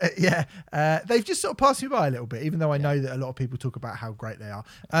 They've just sort of passed me by a little bit, even though I know that a lot of people talk about how great they are.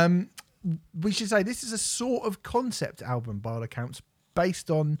 We should say this is a sort of concept album, by all accounts,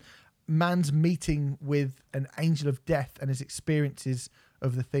 based on man's meeting with an angel of death and his experiences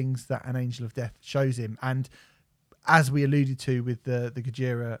of the things that an angel of death shows him. And as we alluded to with the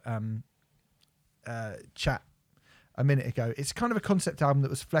Gojira chat a minute ago, it's kind of a concept album that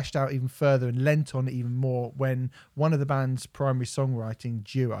was fleshed out even further and lent on even more when one of the band's primary songwriting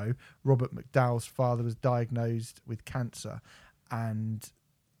duo, Robert McDowell's father, was diagnosed with cancer, and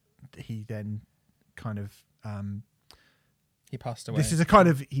he then kind of he passed away.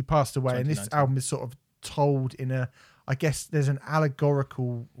 He passed away, and this album is sort of told in I guess there's an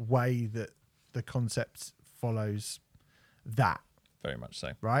allegorical way that the concept follows that. Very much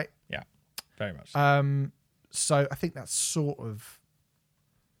so. Right? Yeah, very much so. So I think that's sort of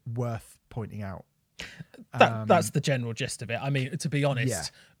worth pointing out. That's the general gist of it. I mean, to be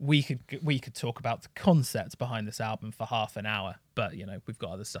honest, we could talk about the concept behind this album for half an hour, but you know, we've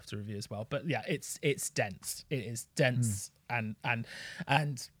got other stuff to review as well. But yeah, it's dense. It is dense and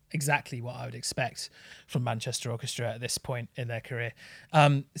exactly what I would expect from Manchester Orchestra at this point in their career.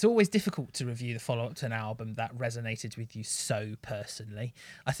 It's always difficult to review the follow-up to an album that resonated with you so personally.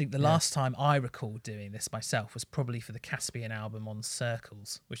 I think the last time I recall doing this myself was probably for the Caspian album On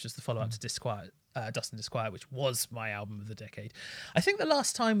Circles, which was the follow-up to Disquiet. Dust and Disquiet, which was my album of the decade. I think the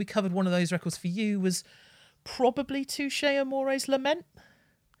last time we covered one of those records for you was probably Touche Amore's Lament,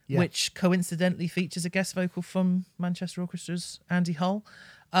 which coincidentally features a guest vocal from Manchester Orchestra's Andy Hull.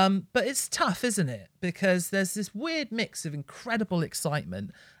 But it's tough, isn't it? Because there's this weird mix of incredible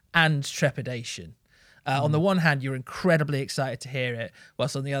excitement and trepidation. On the one hand, you're incredibly excited to hear it,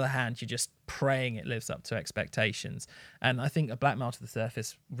 whilst on the other hand, you're just praying it lives up to expectations. And I think A Blackmail to the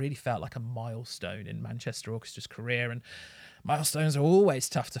Surface really felt like a milestone in Manchester Orchestra's career. And milestones are always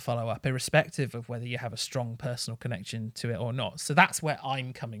tough to follow up, irrespective of whether you have a strong personal connection to it or not. So that's where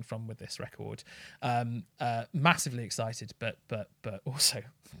I'm coming from with this record. Massively excited, but also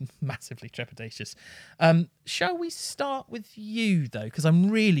massively trepidatious. Shall we start with you, though? Because I'm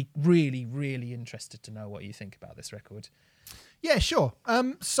really, really, really interested to know what you think about this record. Yeah, sure.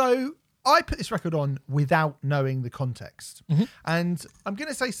 So I put this record on without knowing the context. And I'm going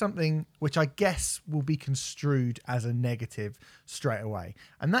to say something which I guess will be construed as a negative straight away.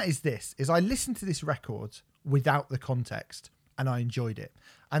 And that is this, is I listened to this record without the context and I enjoyed it.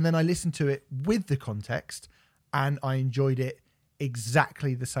 And then I listened to it with the context and I enjoyed it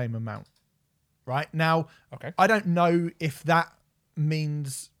exactly the same amount. Right? Now, I don't know if that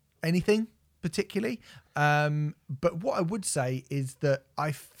means anything particularly. But what I would say is that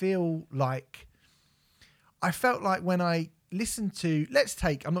I felt like when I listened to,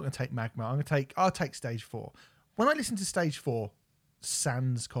 I'm not going to take Magma. I'll take Stage 4. When I listened to Stage 4,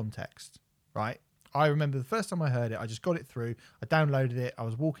 sans context, right? I remember the first time I heard it, I just got it through. I downloaded it. I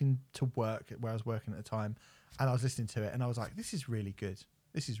was walking to work where I was working at the time and I was listening to it and I was like, this is really good.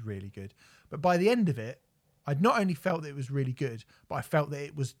 This is really good. But by the end of it, I'd not only felt that it was really good, but I felt that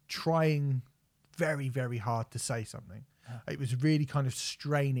it was trying very, very hard to say something. It was really kind of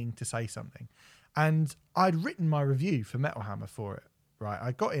straining to say something. And I'd written my review for Metal Hammer for it, right?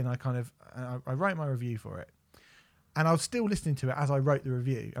 I got in, I wrote my review for it. And I was still listening to it as I wrote the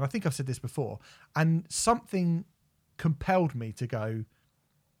review. And I think I've said this before. And something compelled me to go,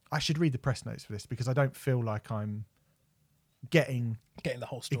 I should read the press notes for this because I don't feel like I'm getting the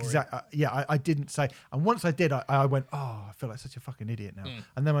whole story. I didn't say. And once I did, I went, oh, I feel like such a fucking idiot now.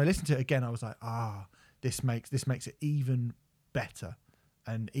 And then when I listened to it again, I was like, this makes it even better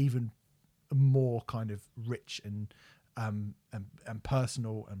and even more kind of rich and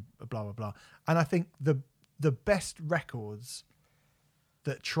personal and blah blah blah. And I think the best records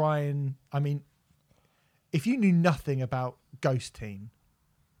that try and, I mean, if you knew nothing about Ghost Teen,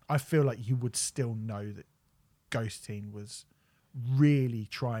 I feel like you would still know that Ghost Teen was really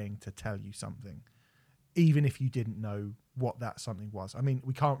trying to tell you something, even if you didn't know what that something was. I mean,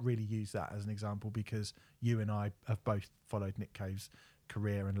 we can't really use that as an example because you and I have both followed Nick Cave's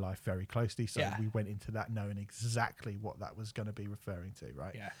career and life very closely, so we went into that knowing exactly what that was going to be referring to,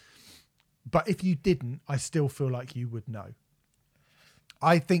 right? Yeah. But if you didn't, I still feel like you would know.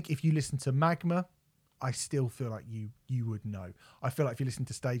 I think if you listen to Magma, I still feel like you would know. I feel like if you listen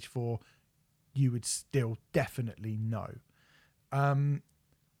to Stage 4, you would still definitely know. I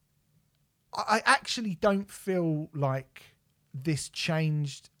actually don't feel like this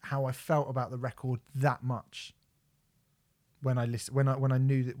changed how I felt about the record that much. When I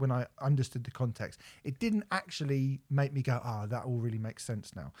understood the context, it didn't actually make me go, that all really makes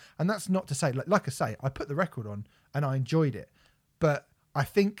sense now. And that's not to say, like I say, I put the record on and I enjoyed it, but I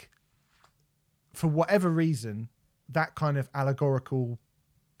think for whatever reason, that kind of allegorical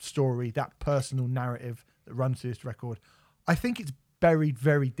story, that personal narrative that runs through this record, I think it's buried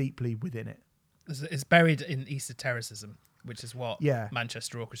very deeply within it. It's buried in esotericism, which is what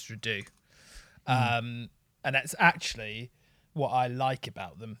Manchester Orchestra do. And that's actually what I like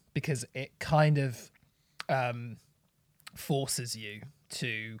about them, because it kind of forces you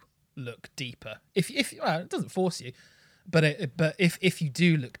to look deeper. If it doesn't force you, but if you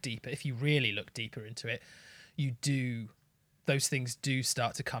do look deeper, if you really look deeper into it, those things do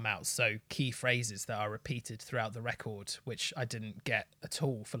start to come out. So key phrases that are repeated throughout the record, which I didn't get at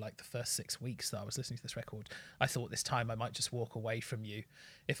all for like the first 6 weeks that I was listening to this record. I thought this time I might just walk away from you.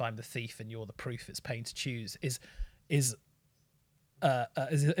 If I'm the thief and you're the proof, it's pain to choose. Is a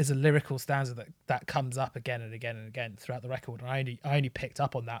lyrical stanza that comes up again and again and again throughout the record. And I only picked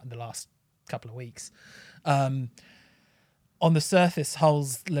up on that in the last couple of weeks. on the surface,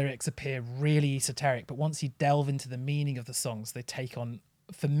 Hull's lyrics appear really esoteric, but once you delve into the meaning of the songs, they take on,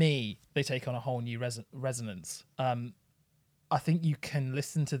 for me, they take on a whole new resonance. I think you can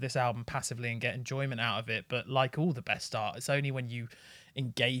listen to this album passively and get enjoyment out of it, but like all the best art, it's only when you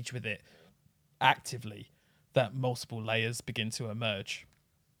engage with it actively that multiple layers begin to emerge.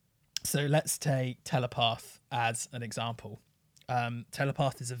 So let's take Telepath as an example.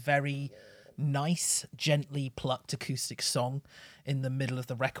 Telepath is a very nice, gently plucked acoustic song in the middle of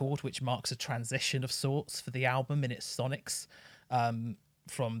the record, which marks a transition of sorts for the album in its sonics,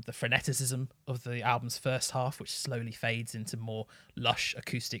 from the freneticism of the album's first half, which slowly fades into more lush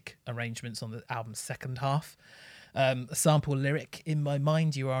acoustic arrangements on the album's second half. A sample lyric: "In my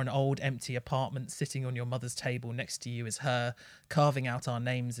mind, you are an old empty apartment, sitting on your mother's table, next to you is her, carving out our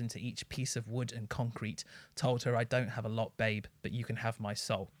names into each piece of wood and concrete. Told her, I don't have a lot, babe, but you can have my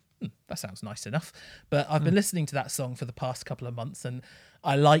soul." That sounds nice enough. But I've been listening to that song for the past couple of months and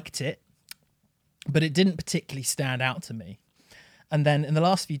I liked it, but it didn't particularly stand out to me. And then in the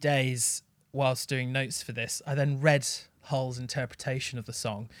last few days, whilst doing notes for this, I then read Hull's interpretation of the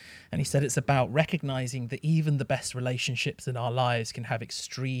song, and he said it's about recognizing that even the best relationships in our lives can have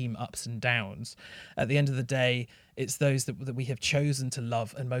extreme ups and downs. At the end of the day, it's those that we have chosen to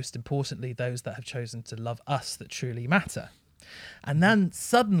love, and most importantly, those that have chosen to love us, that truly matter. And then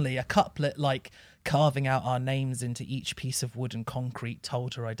suddenly a couplet like "carving out our names into each piece of wood and concrete,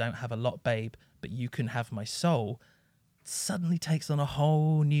 told her I don't have a lot, babe, but you can have my soul," suddenly takes on a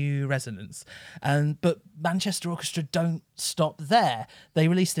whole new resonance. But Manchester Orchestra don't stop there. They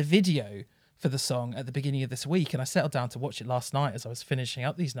released a video for the song at the beginning of this week, and I settled down to watch it last night as I was finishing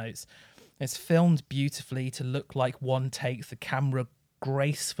up these notes. It's filmed beautifully to look like one take. The camera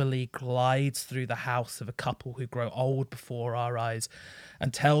gracefully glides through the house of a couple who grow old before our eyes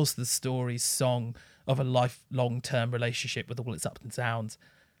and tells the story's song of a long-term relationship with all its ups and downs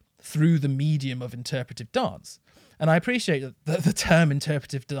through the medium of interpretive dance. And I appreciate that the term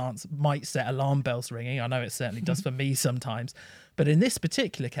interpretive dance might set alarm bells ringing. I know it certainly does for me sometimes. But in this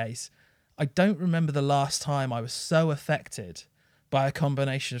particular case, I don't remember the last time I was so affected by a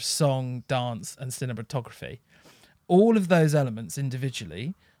combination of song, dance, and cinematography. All of those elements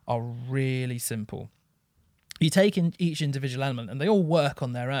individually are really simple. You take in each individual element and they all work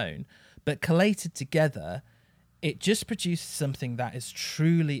on their own, but collated together, it just produces something that is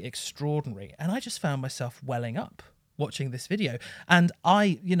truly extraordinary. And I just found myself welling up watching this video. And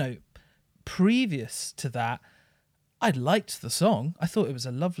previous to that, I liked the song. I thought it was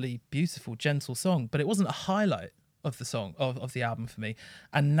a lovely, beautiful, gentle song, but it wasn't a highlight of the song, of the album for me.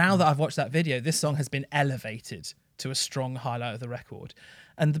 And now that I've watched that video, this song has been elevated to a strong highlight of the record.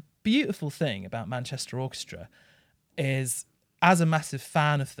 And the beautiful thing about Manchester Orchestra is, as a massive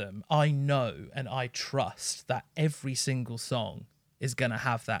fan of them, I know and I trust that every single song is going to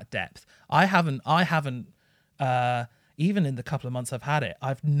have that depth. I haven't, even in the couple of months I've had it,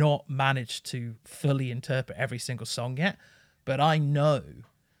 I've not managed to fully interpret every single song yet. But I know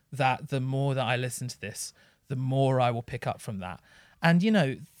that the more that I listen to this, the more I will pick up from that. And,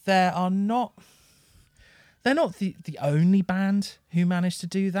 they're not the only band who managed to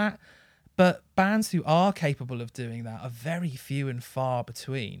do that. But bands who are capable of doing that are very few and far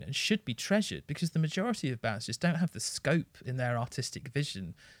between and should be treasured, because the majority of bands just don't have the scope in their artistic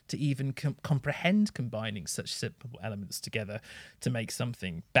vision to even comprehend combining such simple elements together to make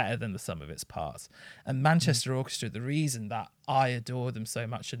something better than the sum of its parts. And Manchester Orchestra, the reason that I adore them so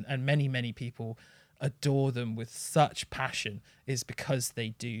much, and many, many people adore them with such passion, is because they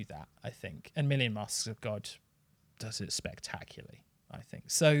do that, I think. And Million Masks of God does it spectacularly, I think.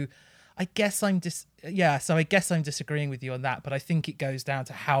 So I guess I'm disagreeing with you on that, but I think it goes down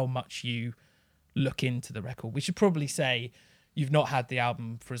to how much you look into the record. We should probably say you've not had the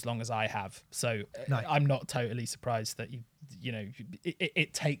album for as long as I have, so no. I'm not totally surprised that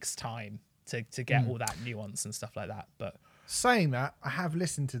it takes time to get all that nuance and stuff like that. But saying that, I have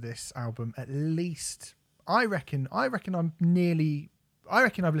listened to this album at least, I reckon I've listened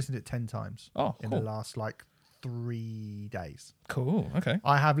to it 10 times in the last 3 days. Cool. Okay.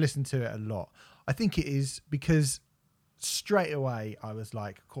 I have listened to it a lot. I think it is because straight away I was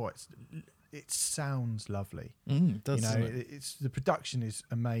like, it sounds lovely. It does. It's the production is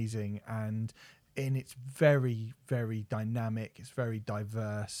amazing, and it's very, very dynamic. It's very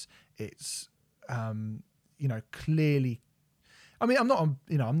diverse. It's clearly. I mean, I'm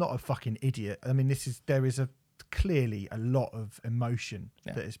not a fucking idiot. I mean, there is clearly a lot of emotion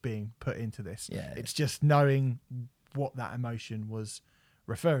that is being put into this. Yeah. It's just knowing what that emotion was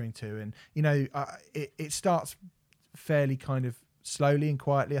referring to. And, it starts fairly kind of slowly and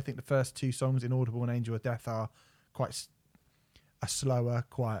quietly. I think the first two songs, Inaudible and Angel of Death, are quite a slower,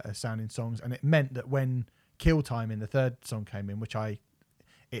 quieter sounding songs, and it meant that when Kill Time in the third song came in, which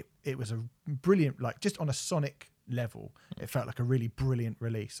it was a brilliant, like just on a sonic level, it felt like a really brilliant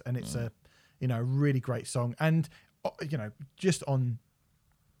release, and it's a really great song, and just on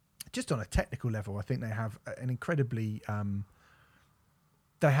a technical level, I think they have an incredibly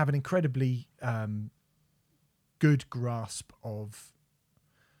good grasp of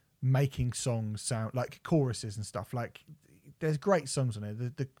making songs sound like choruses and stuff. Like there's great songs on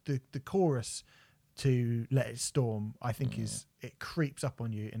it. The chorus to Let It Storm, I think it creeps up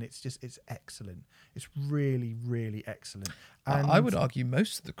on you, and it's excellent. It's really, really excellent. And I would argue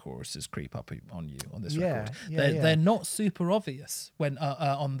most of the choruses creep up on you on this record. Yeah, They're not super obvious when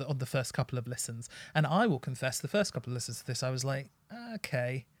on the first couple of listens. And I will confess, the first couple of listens to this, I was like,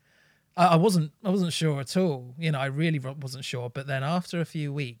 okay. I wasn't sure at all. I really wasn't sure. But then after a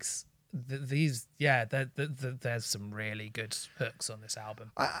few weeks, there's some really good hooks on this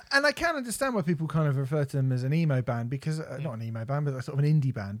album. And I can understand why people kind of refer to them as an emo band, because not an emo band, but sort of an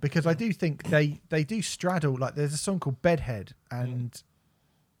indie band, because I do think they do straddle, like there's a song called Bedhead, and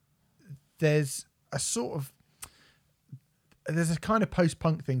there's a kind of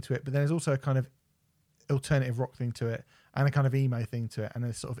post-punk thing to it, but there's also a kind of alternative rock thing to it, and a kind of emo thing to it, and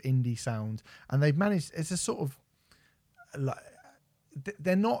a sort of indie sound, and they've managed, it's a sort of like,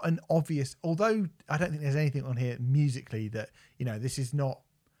 they're not an obvious, although I don't think there's anything on here musically that, this is not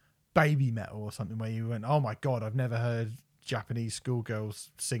baby metal or something where you went, oh my God, I've never heard Japanese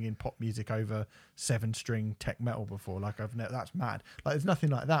schoolgirls singing pop music over 7-string tech metal before. Like that's mad. Like there's nothing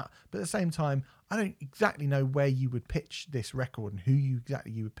like that. But at the same time, I don't exactly know where you would pitch this record and who you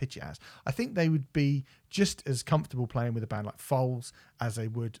would pitch it as. I think they would be just as comfortable playing with a band like Foals as they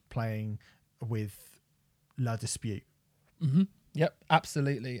would playing with La Dispute. Mm-hmm. Yep,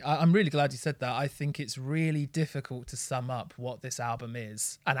 absolutely. I'm really glad you said that. I think it's really difficult to sum up what this album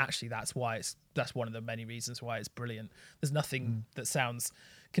is, and actually that's one of the many reasons why it's brilliant. There's nothing that sounds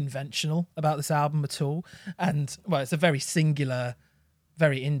conventional about this album at all, and it's a very singular,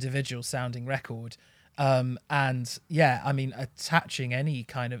 very individual sounding record. And yeah, I mean, attaching any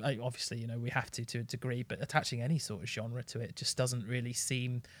kind of, obviously, we have to a degree, but attaching any sort of genre to it just doesn't really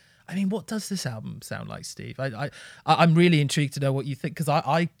seem. I mean, what does this album sound like, Steve? I'm really intrigued to know what you think, because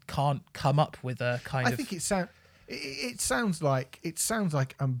I can't come up with a kind of. I think it sounds like a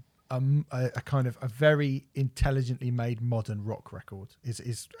kind of a very intelligently made modern rock record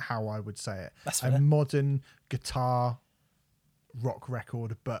is how I would say it. That's a fair. modern guitar rock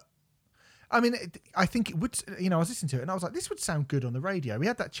record, but. I mean, I think it would, I was listening to it and I was like, this would sound good on the radio. We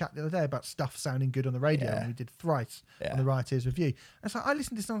had that chat the other day about stuff sounding good on the radio, and we did Thrice on the Rioters Review. And so I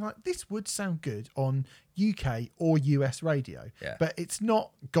listened to this and I was like, this would sound good on UK or US radio. Yeah. But it's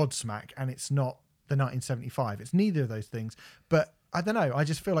not Godsmack and it's not the 1975. It's neither of those things. But I don't know. I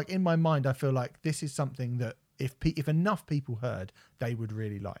just feel like in my mind, I feel like this is something that if enough people heard, they would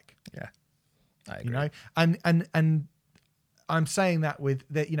really like. Yeah, I agree. And I'm saying that with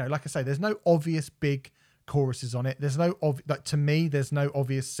that, like I say, there's no obvious big choruses on it. There's no to me, there's no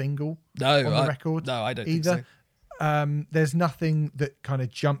obvious single on the record. No, I don't either. think so. There's nothing that kind of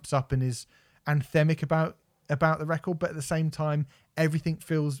jumps up and is anthemic about the record, but at the same time, everything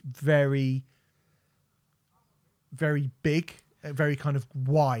feels very, very big, very kind of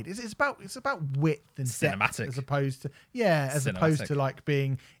wide. It's about width and cinematic, depth, opposed to like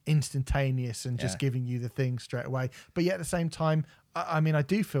being instantaneous and just giving you the thing straight away. But yet at the same time, I mean, I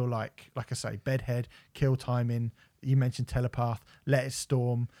do feel like I say, Bedhead, Kill Time, you mentioned Telepath, Let It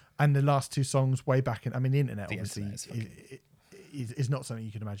Storm, and the last two songs way back in. I mean, the internet obviously is not something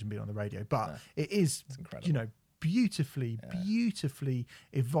you can imagine being on the radio, but it is, beautifully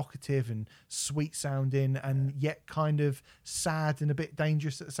evocative and sweet sounding, and yet kind of sad and a bit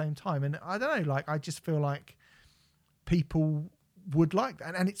dangerous at the same time. And I don't know, like I just feel like people would like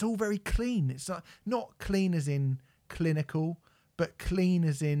that, and it's all very clean. It's not clean as in clinical, but clean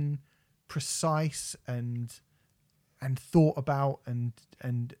as in precise and thought about and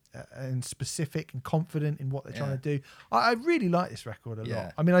specific and confident in what they're trying to do. I really like this record a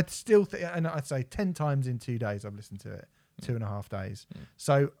lot. I mean, I'd still and I'd say 10 times in 2 days I've listened to it, 2.5 days.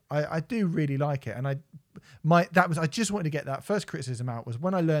 So I do really like it. And I just wanted to get that first criticism out. Was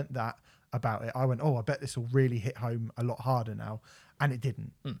when I learnt that about it, I went, oh, I bet this will really hit home a lot harder now, and it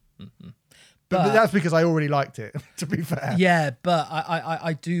didn't. But that's because I already liked it, to be fair. Yeah, but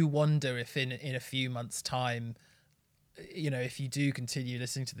I do wonder if in a few months' time, if you do continue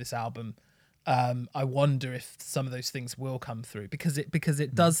listening to this album, I wonder if some of those things will come through, because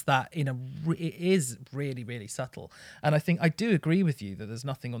it does that it is really, really subtle. And I think I do agree with you that there's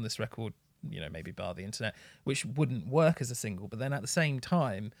nothing on this record maybe bar the internet, which wouldn't work as a single. But then at the same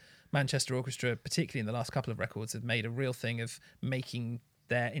time, Manchester Orchestra, particularly in the last couple of records, have made a real thing of making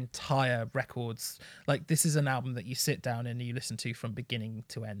their entire records, like, this is an album that you sit down and you listen to from beginning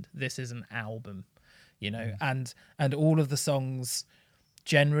to end. This is an album, and all of the songs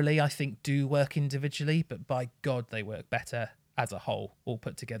generally, I think, do work individually, but by God, they work better as a whole, all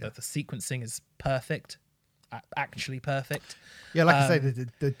put together. The sequencing is perfect, actually perfect. Yeah, like I say,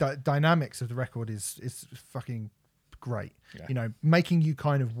 the dynamics of the record is fucking great. Making you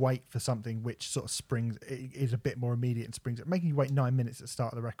kind of wait for something which sort of springs, is a bit more immediate and springs, making you wait 9 minutes at the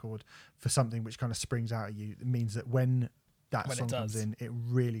start of the record for something which kind of springs out at you. It means that when song comes in, it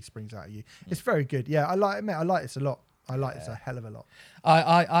really springs out at you. It's very good. Yeah, I like this a lot. I like this a hell of a lot.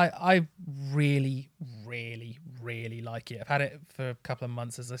 I really, really, really like it. I've had it for a couple of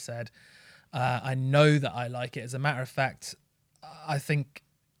months, as I said. I know that I like it. As a matter of fact, I think,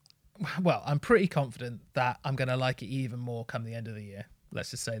 I'm pretty confident that I'm going to like it even more come the end of the year.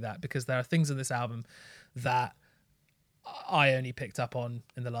 Let's just say that, because there are things in this album that I only picked up on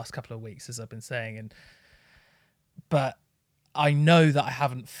in the last couple of weeks, as I've been saying. But I know that I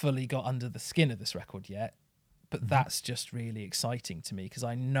haven't fully got under the skin of this record yet. But that's just really exciting to me, because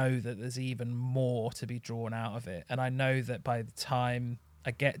I know that there's even more to be drawn out of it. And I know that by the time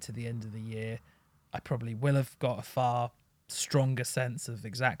I get to the end of the year, I probably will have got a far stronger sense of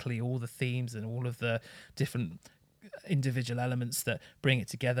exactly all the themes and all of the different individual elements that bring it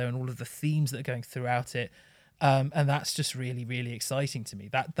together and all of the themes that are going throughout it. And that's just really, really exciting to me.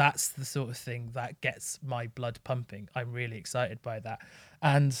 That's the sort of thing that gets my blood pumping. I'm really excited by that.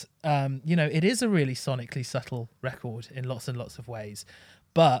 And, it is a really sonically subtle record in lots and lots of ways.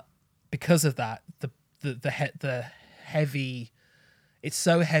 But because of that, the heavy, it's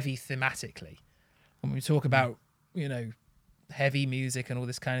so heavy thematically. When we talk about, heavy music and all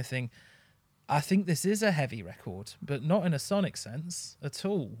this kind of thing, I think this is a heavy record, but not in a sonic sense at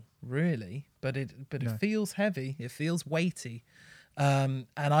all, really. But it feels heavy. It feels weighty. And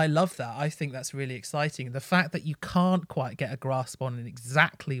I love that. I think that's really exciting. The fact that you can't quite get a grasp on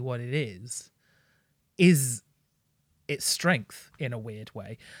exactly what it is its strength in a weird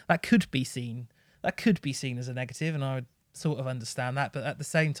way. That could be seen as a negative, and I would sort of understand that. But at the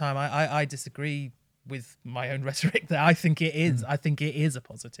same time, I disagree with my own rhetoric there. I think it is. I think it is a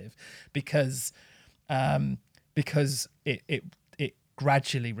positive because it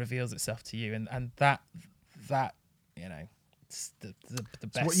gradually reveals itself to you, and that it's the best.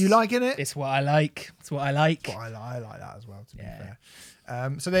 It's what you like in it. It's what I like. I like that as well, to be fair.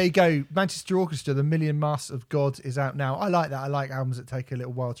 So there you go. Manchester Orchestra, The Million Masks of God is out now. I like that. I like albums that take a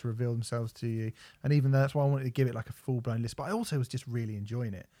little while to reveal themselves to you, and even that's why I wanted to give it like a full blown list. But I also was just really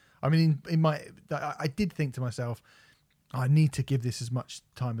enjoying it. I mean, I did think to myself, I need to give this as much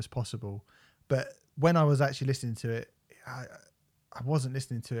time as possible. But when I was actually listening to it, I wasn't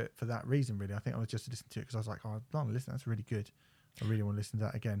listening to it for that reason, really. I think I was just listening to it because I was like, oh, I want to listen. That's really good. I really want to listen to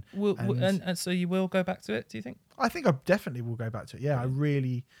that again. And so you will go back to it, do you think? I think I definitely will go back to it. Yeah, I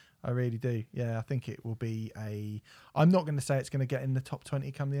really do. Yeah, I think it will be I'm not going to say it's going to get in the top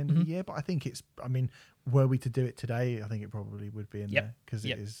 20 come the end of the year, but I think were we to do it today, I think it probably would be in there because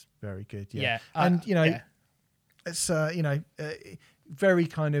it is very good. Yeah. And, it's, very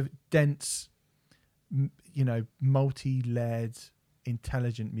kind of dense, multi-layered,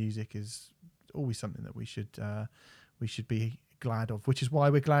 intelligent music is always something that we should be glad of, which is why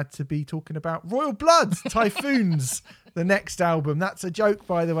we're glad to be talking about Royal Blood Typhoons, the next album. That's a joke,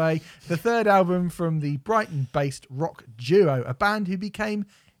 by the way. The third album from the Brighton-based rock duo, a band who became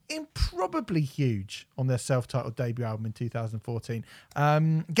improbably huge on their self-titled debut album in 2014,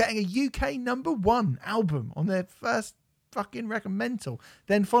 getting a UK #1 album on their first fucking record. Mental.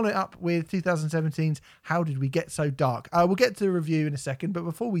 Then follow it up with 2017's How Did We Get So Dark. We'll get to the review in a second, but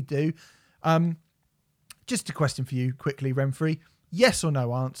before we do, just a question for you quickly, Remfry. Yes or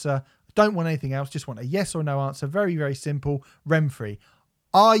no answer. Don't want anything else. Just want a yes or no answer. Very, very simple. Remfry,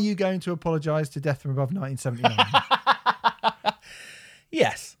 are you going to apologise to Death from Above 1979?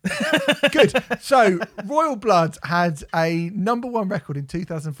 Yes. Good. So Royal Blood had a #1 record in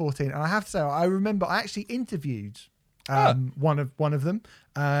 2014, and I have to say, I remember I actually interviewed one of them.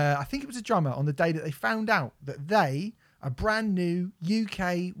 I think it was a drummer, on the day that they found out that they, a brand new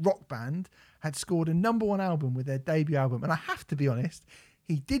UK rock band, had scored a #1 album with their debut album. And I have to be honest,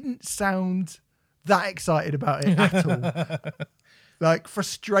 he didn't sound that excited about it at all. Like,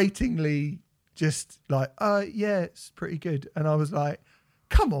 frustratingly just like, yeah, it's pretty good. And I was like,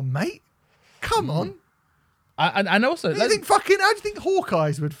 come on, mate. Come on. And also, how do you think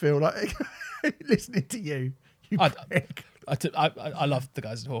Hawkeyes would feel like listening to you? I love the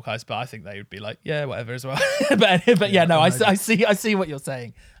guys in Hawkeyes, but I think they would be like, yeah, whatever as well. but yeah, no, I see what you're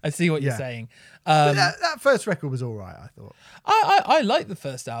saying. I see what you're saying. But that first record was all right, I thought. I like the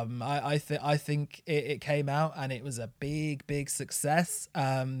first album. I think it came out and it was a big success.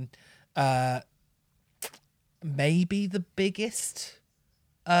 Maybe the biggest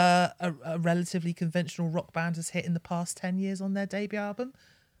a relatively conventional rock band has hit in the past 10 years on their debut album.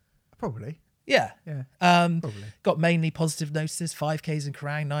 Probably. Yeah. Probably. Got mainly positive notices. 5Ks and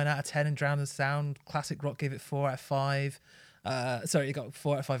Kerrang! 9 out of 10 in Drown and Sound. Classic Rock gave it 4 out of 5. It got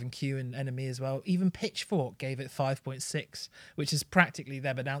 4 out of 5 in Q and NME as well. Even Pitchfork gave it 5.6, which is practically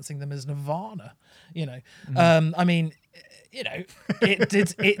them announcing them as Nirvana. I mean,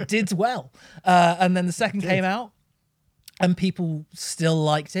 it did well. And then the second came out, and people still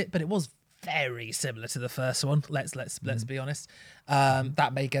liked it, but it was very similar to the first one. Let's be honest.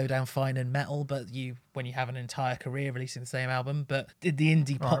 That may go down fine in metal, but when you have an entire career releasing the same album, but did the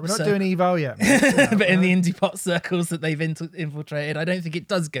indie pop? We're not doing Evo yet, but in the indie pop circles that they've infiltrated, I don't think it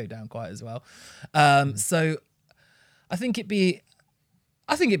does go down quite as well. So I think it'd be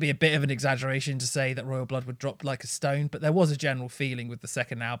a bit of an exaggeration to say that Royal Blood would drop like a stone, but there was a general feeling with the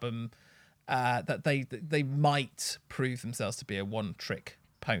second album that they might prove themselves to be a one-trick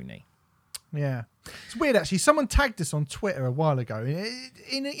pony. Yeah, it's weird actually. Someone tagged us on Twitter a while ago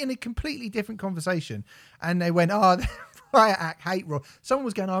in a completely different conversation, and they went, "Oh, Riot Act hate Royal." Someone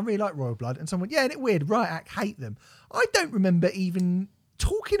was going, "Oh, I really like Royal Blood," and someone went, "Yeah, isn't it weird? Riot Act hate them." I don't remember even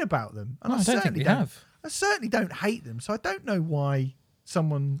talking about them, and I don't think we have. I certainly don't hate them, so I don't know why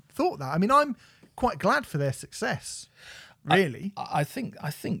someone thought that. I mean, I'm quite glad for their success. Really, I think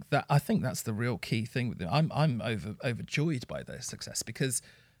that's the real key thing with them. I'm overjoyed by their success, because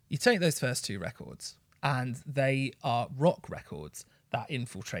you take those first two records and they are rock records that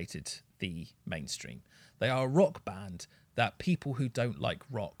infiltrated the mainstream. They are a rock band that people who don't like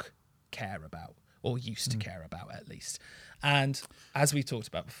rock care about, or used to care about at least. And as we talked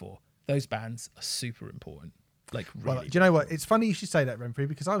about before, those bands are super important. Like, really. Well, do you know what? It's funny you should say that, Renfrew,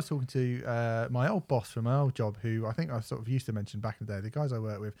 because I was talking to my old boss from my old job, who I think I sort of used to mention back in the day. The guys I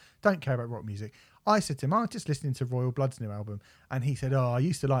work with don't care about rock music. I said to him, I'm just listening to Royal Blood's new album. And he said, oh, I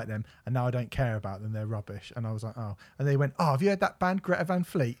used to like them, and now I don't care about them. They're rubbish. And I was like, oh. And they went, oh, have you heard that band, Greta Van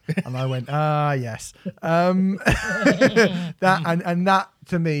Fleet? And I went, yes. That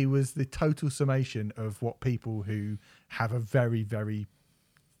to me was the total summation of what people who have a very, very,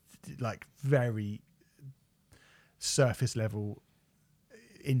 very surface level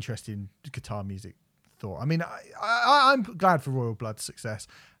interest in guitar music thought. I mean, I'm glad for Royal Blood's success.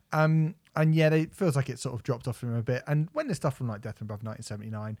 And yeah, it feels like it sort of dropped off from him a bit. And when there's stuff from like Death and Above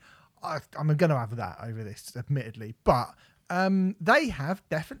 1979, I'm going to have that over this, admittedly. But they have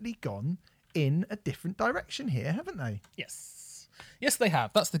definitely gone in a different direction here, haven't they? Yes, they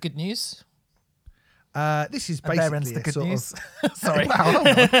have. That's the good news. This is basically the good news. Sorry.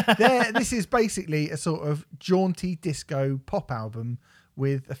 This is basically a sort of jaunty disco pop album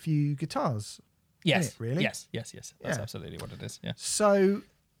with a few guitars. Yes, in it, really. Yes. That's absolutely what it is. Yeah. So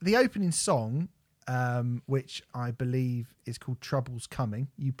the opening song, which I believe is called "Trouble's Coming,"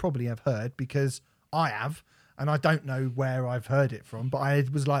 you probably have heard, because I have, and I don't know where I've heard it from, but I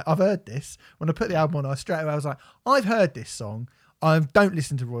was like, I've heard this. When I put the album on, I was like, I've heard this song. I don't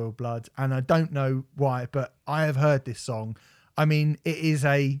listen to Royal Blood, and I don't know why, but I have heard this song. I mean, it is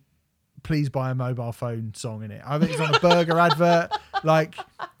a "Please Buy a Mobile Phone" song in it. I think it's on a burger advert. Like,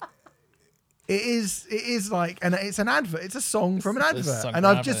 it is like, and it's an advert. It's a song from an advert. And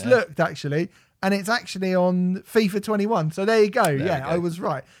I've just looked, actually, and it's actually on FIFA 21. So there you go. I was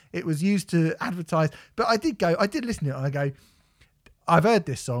right. It was used to advertise. But I did listen to it, and I go, I've heard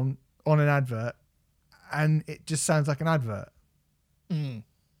this song on an advert, and it just sounds like an advert.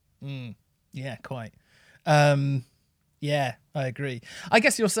 Yeah, quite. Yeah, I agree. I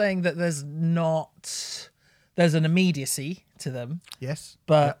guess you're saying that there's an immediacy to them. Yes.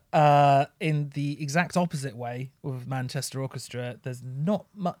 But in the exact opposite way with Manchester Orchestra, there's not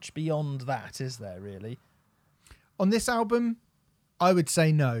much beyond that, is there, really? On this album, I would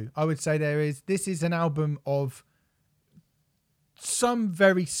say no. I would say this is an album of some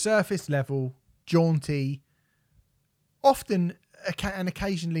very surface level, jaunty, often and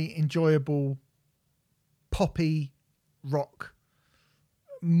occasionally enjoyable poppy rock,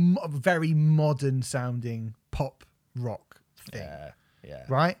 very modern sounding pop rock thing. Yeah.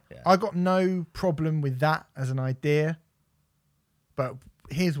 Right? Yeah. I got no problem with that as an idea. But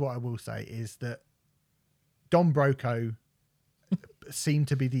here's what I will say is that Don Broco seem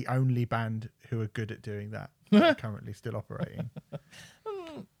to be the only band who are good at doing that. They're currently still operating.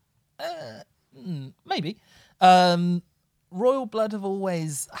 Maybe. Royal Blood have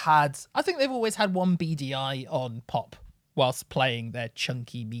always had, I think they've always had one BDI on pop whilst playing their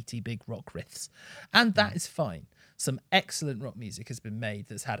chunky, meaty, big rock riffs. And that is fine. Some excellent rock music has been made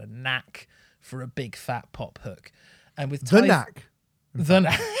that's had a knack for a big, fat pop hook. And with The knack. The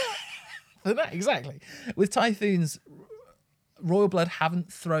knack. The knack, exactly. With Typhoons, Royal Blood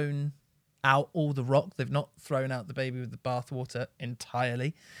haven't thrown out all the rock. They've not thrown out the baby with the bathwater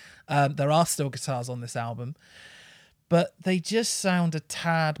entirely. There are still guitars on this album, but they just sound a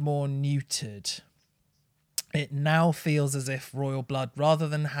tad more neutered. It now feels as if Royal Blood, rather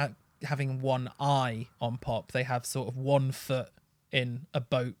than having one eye on pop, they have sort of one foot in a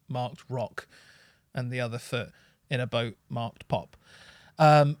boat marked rock and the other foot in a boat marked pop.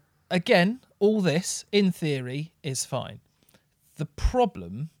 Again, all this, in theory, is fine. The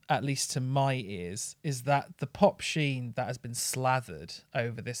problem, at least to my ears, is that the pop sheen that has been slathered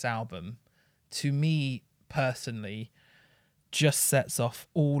over this album, to me personally, just sets off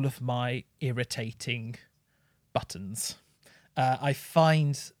all of my irritating buttons. I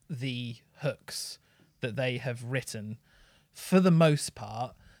find the hooks that they have written, for the most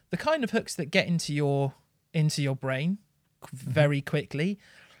part, the kind of hooks that get into your brain very quickly,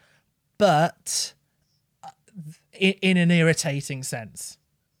 but in an irritating sense,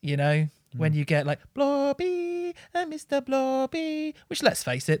 you know, when you get like Blobby and Mr. Blobby, which, let's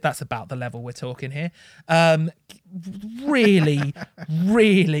face it, that's about the level we're talking here. Really,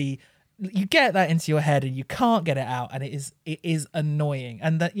 really, you get that into your head and you can't get it out, and it is annoying.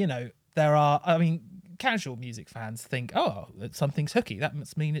 And that, you know, there are, I mean, casual music fans think, oh, something's hooky, that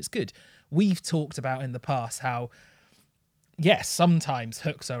must mean it's good. We've talked about in the past how, yes, sometimes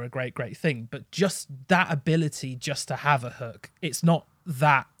hooks are a great thing, but just that ability just to have a hook, it's not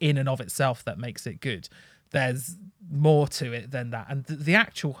that in and of itself that makes it good. There's more to it than that. And the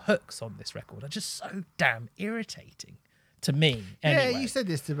actual hooks on this record are just so damn irritating to me. Anyway. Yeah, you said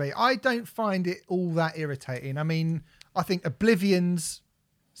this to me. I don't find it all that irritating. I mean, I think Oblivions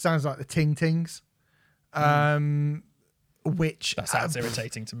sounds like the Ting Tings, which... That sounds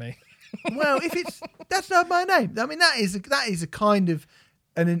irritating to me. Well, that's not my name. I mean, that is a kind of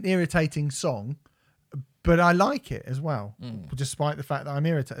an irritating song, but I like it as well, despite the fact that I'm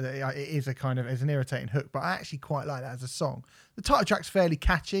irritated. It is it's an irritating hook, but I actually quite like that as a song. The title track's fairly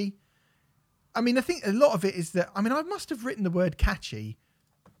catchy. I mean, I think a lot of it is that, I mean, I must have written the word catchy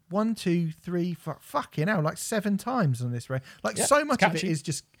 1, 2, 3, fucking hell, like 7 times on this record. Like, yeah, so much of it is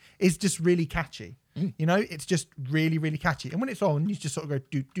just really catchy. You know, it's just really, really catchy. And when it's on, you just sort of go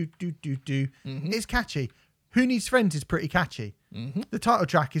do, do, do, do, do. It's catchy. Who Needs Friends is pretty catchy. The title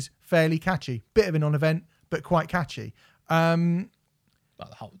track is fairly catchy. Bit of a non-event, but quite catchy. Well,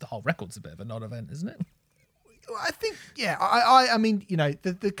 the whole record's a bit of a non-event, isn't it? I think, yeah. I mean, you know,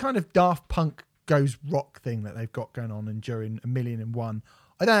 the kind of Daft Punk goes rock thing that they've got going on and during 1,000,001,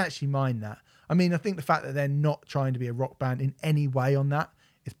 I don't actually mind that. I mean, I think the fact that they're not trying to be a rock band in any way on that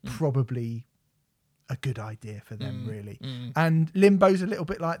is probably a good idea for them, really. And Limbo's a little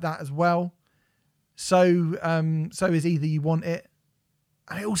bit like that as well. So is Either You Want It.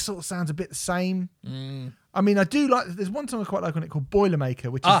 And it all sort of sounds a bit the same. I mean, I do like, there's one song I quite like on it called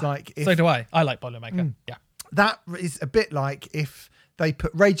Boilermaker, which is like... So do I. I like Boilermaker. Yeah. That is a bit like if they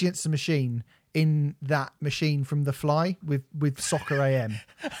put Rage Against the Machine in that machine from The Fly with Soccer AM.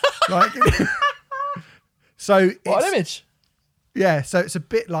 Like, so what an image. Yeah, so it's a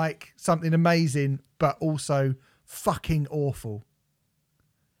bit like something amazing, but also fucking awful.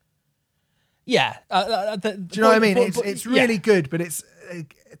 Yeah. Do you know what I mean? It's really good, but it's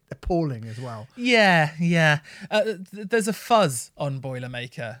appalling as well. Yeah. There's a fuzz on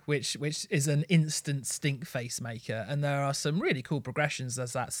Boilermaker, which is an instant stink face maker, and there are some really cool progressions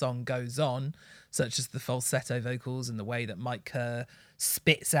as that song goes on, such as the falsetto vocals and the way that Mike Kerr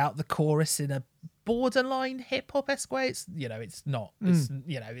spits out the chorus in a borderline hip hop-esque way. It's, you know, it's not. It's,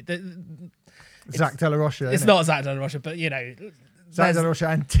 you know, Zach De La Rocha. It's not Zach De La Rocha, but you know. Zach De La Rocha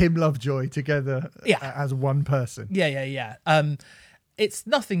and Tim Lovejoy together as one person. Yeah. It's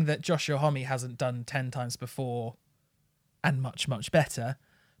nothing that Joshua Homme hasn't done 10 times before and much, much better.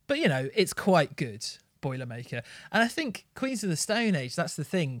 But, you know, it's quite good, Boilermaker. And I think Queens of the Stone Age, that's the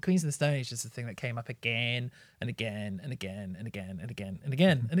thing. Queens of the Stone Age is the thing that came up again and again and again and again and again and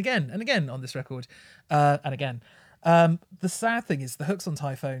again and again and again on this record. And again. The sad thing is the hooks on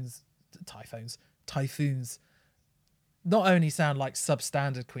Typhoons not only sound like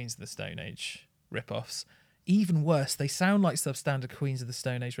substandard Queens of the Stone Age ripoffs, even worse, they sound like substandard Queens of the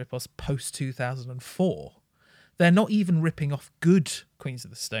Stone Age ripoffs post-2004. They're not even ripping off good Queens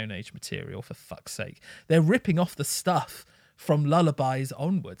of the Stone Age material, for fuck's sake. They're ripping off the stuff from Lullabies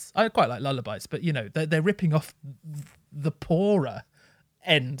onwards. I quite like Lullabies, but, you know, they're ripping off the poorer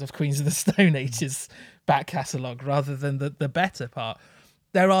end of Queens of the Stone Age's back catalogue rather than the better part.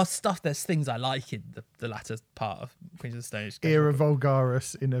 There's things I like in the latter part of Queens of the Stone Age. Era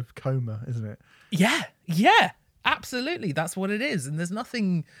Vulgaris in a coma, isn't it? Yeah, absolutely. That's what it is. And there's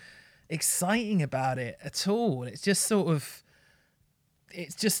nothing exciting about it at all. It's just sort of,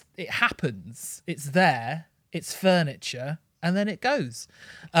 it happens. It's there, it's furniture, and then it goes.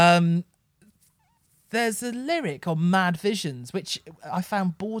 There's a lyric on Mad Visions, which I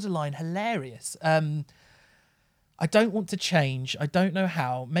found borderline hilarious. I don't want to change. I don't know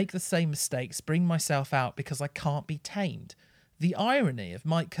how. Make the same mistakes. Bring myself out because I can't be tamed. The irony of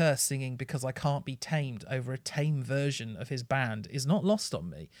Mike Kerr singing because I can't be tamed over a tame version of his band is not lost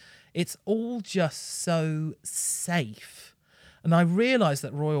on me. It's all just so safe. And I realised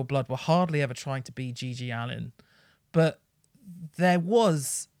that Royal Blood were hardly ever trying to be Gigi Allen, but there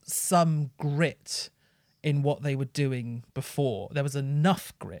was some grit in what they were doing before. There was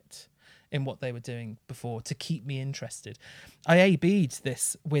enough grit in what they were doing before to keep me interested. I AB'd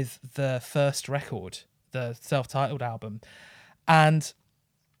this with the first record, the self-titled album. And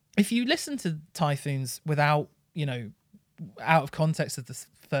if you listen to Typhoons without, out of context of the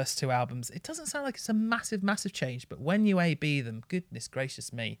first two albums, it doesn't sound like it's a massive, massive change. But when you AB them, goodness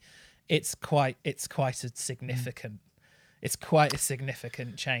gracious me, it's quite a significant,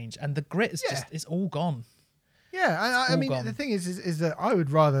 change. And the grit is it's all gone. Yeah, I mean, the thing is that I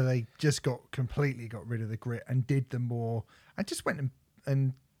would rather they just completely got rid of the grit and did the more and just went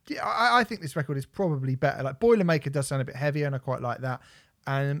and yeah, I think this record is probably better. Like Boilermaker does sound a bit heavier, and I quite like that.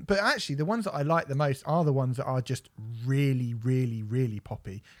 But actually, the ones that I like the most are the ones that are just really, really, really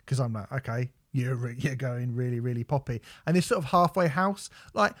poppy. Because I'm like, okay, you're going really, really poppy, and this sort of halfway house.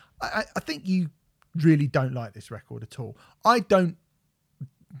 Like, I think you really don't like this record at all. I don't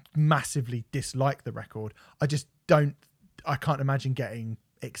massively dislike the record. I can't imagine getting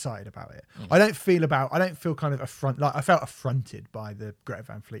excited about it. I don't feel kind of I felt affronted by the Greta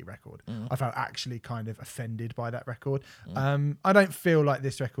Van Fleet record. I felt actually kind of offended by that record. I don't feel like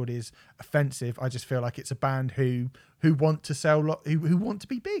this record is offensive. I just feel like it's a band who want to sell, who want to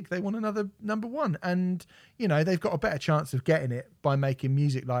be big. They want another number one, and they've got a better chance of getting it by making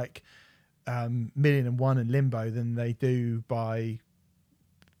music like Million and One and Limbo than they do by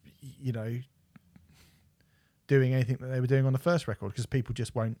doing anything that they were doing on the first record, because people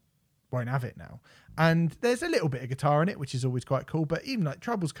just won't have it now. And there's a little bit of guitar in it, which is always quite cool. But even like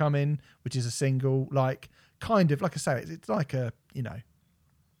Troubles Coming, which is a single, like kind of like I say, it's like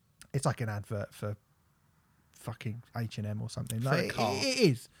it's like an advert for fucking H&M or something. For like a car. It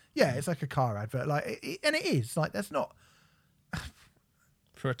is. Yeah, it's like a car advert. Like, and it is like that's not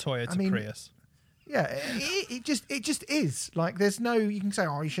for a Toyota Prius. Yeah, it just is. Like, there's no, you can say,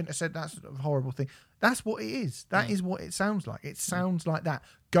 oh, you shouldn't have said that's a horrible thing. That's what it is. That is what it sounds like. It sounds like that.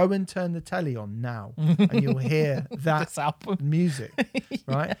 Go and turn the telly on now and you'll hear that music,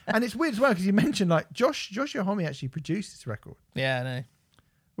 right? And it's weird as well because you mentioned like Josh Yohomi actually produced this record. Yeah, I know.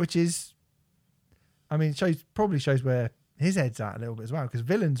 Which is, I mean, probably shows where his head's at a little bit as well, because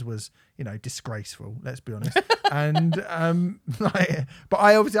Villains was, disgraceful, let's be honest. And but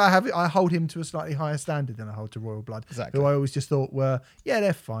I hold him to a slightly higher standard than I hold to Royal Blood, exactly. Who I always just thought were,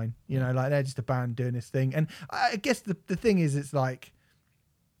 they're fine, like they're just a band doing this thing. And I guess the thing is, it's like,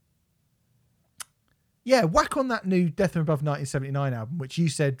 whack on that new Death from Above 1979 album, which you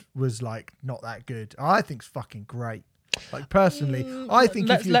said was like not that good. I think's fucking great. Like, personally, I think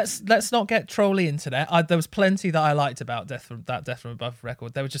let's not get trolly into that. There was plenty that I liked about Death from Above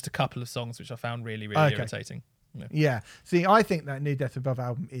record. There were just a couple of songs which I found really, really irritating. Yeah. See, I think that new Death from Above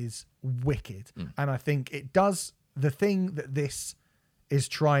album is wicked, and I think it does the thing that this is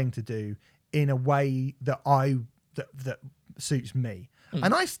trying to do in a way that that suits me.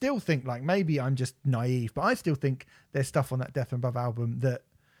 And I still think, like, maybe I'm just naive, but I still think there's stuff on that Death from Above album that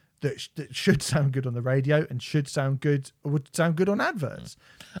should sound good on the radio and would sound good on adverts.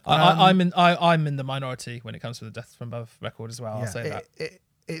 I'm in the minority when it comes to the Death from Above record as well. I'll say that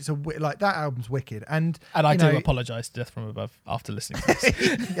it's like that album's wicked, and I do apologise to Death from Above after listening to this.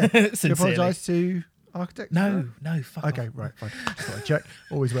 You apologise to Architect? No, fuck okay, off. Right, fine. Just thought I'd check.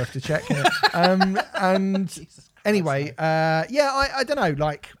 Always worth to check. And anyway, I don't know.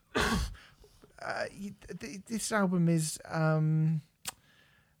 Like, this album is.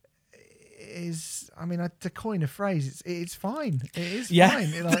 I mean, to coin a phrase, it's fine. It is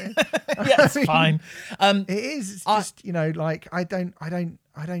fine. It's fine. It is. It's just, like, I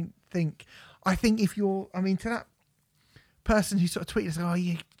think if you're, I mean, to that person who sort of tweeted, oh,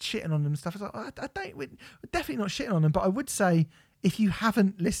 you're shitting on them and stuff, we're definitely not shitting on them, but I would say if you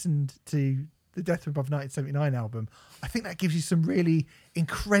haven't listened to the Death from Above 1979 album, I think that gives you some really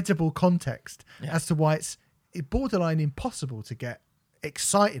incredible context as to why it's borderline impossible to get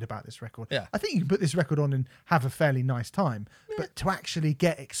excited about this record. Yeah. I think you can put this record on and have a fairly nice time, but to actually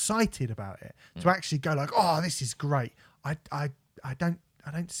get excited about it, to actually go like, oh, this is great. I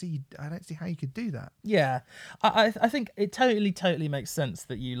don't see how you could do that. Yeah, I think it totally makes sense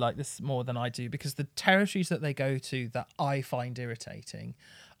that you like this more than I do, because the territories that they go to that I find irritating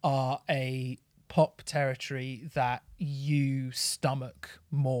are a pop territory that you stomach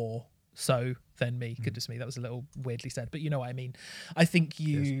more so than me. Goodness me, that was a little weirdly said, but you know what I mean. I think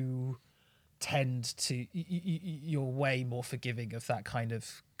you tend to you're way more forgiving of that kind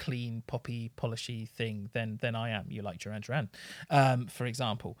of clean poppy polishy thing than I am. You like Duran Duran, for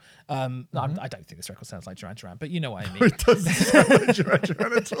example. I don't think this record sounds like Duran Duran, but you know what I mean. It doesn't sound like Duran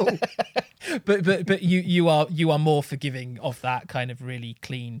Duran at all. but you are more forgiving of that kind of really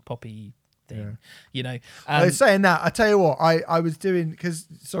clean poppy thing, you know. Saying that, I tell you what, I was doing, because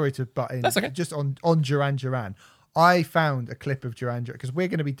sorry to butt in. That's okay. Just on Duran Duran, I found a clip of Duran Duran, because we're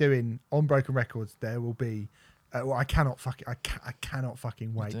going to be doing on Broken Records. There will be, I cannot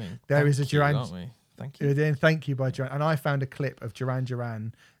fucking wait. There is a Duran. Aren't we? Thank you. You're doing Thank You by Duran, and I found a clip of Duran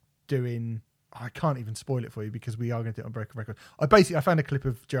Duran doing. I can't even spoil it for you because we are going to do it on Broken Records. I found a clip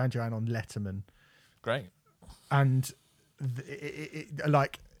of Duran Duran on Letterman. Great. And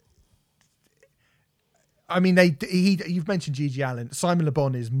like, I mean, you've mentioned Gigi Allen. Simon Le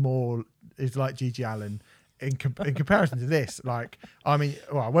Bon is like Gigi Allen in comparison to this. Like, I mean,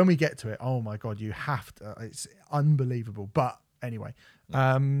 well, when we get to it, oh my God, you have to. It's unbelievable. But anyway,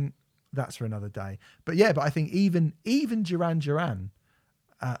 that's for another day. But yeah, but I think even Duran Duran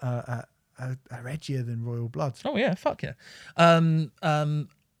are edgier than Royal Blood. Oh yeah, fuck yeah.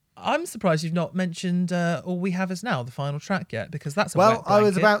 I'm surprised you've not mentioned All We Have Is Now, the final track, yet, because that's a wet blanket.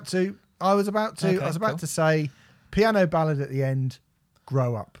 I was about to say piano ballad at the end,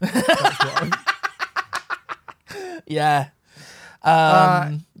 grow up. That's what yeah.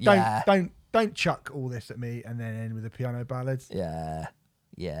 Don't chuck all this at me and then end with a piano ballad. Yeah.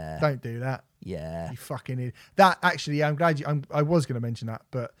 Don't do that. Yeah. You fucking idiot. That actually, I'm glad I was going to mention that,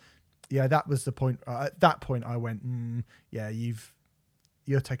 but yeah, that was the point. At that point, I went, yeah,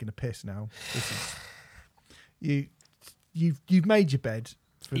 you're taking a piss now. This is you've made your bed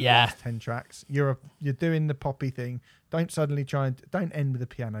for the last 10 tracks. You're doing the poppy thing. Don't suddenly don't end with a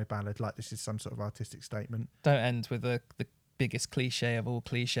piano ballad like this is some sort of artistic statement. Don't end with the biggest cliche of all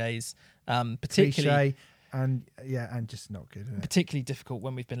cliches. Particularly cliche and just not good. Isn't it? Particularly difficult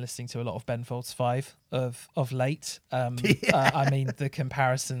when we've been listening to a lot of Ben Folds 5 of late. I mean, the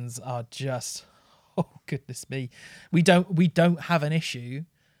comparisons are just, oh goodness me. We don't have an issue.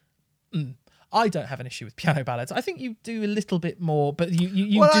 I don't have an issue with piano ballads. I think you do a little bit more, but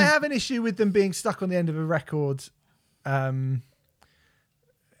you Well, do. I have an issue with them being stuck on the end of a record.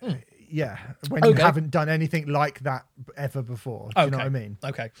 Yeah, when you haven't done anything like that ever before. Do you know what I mean?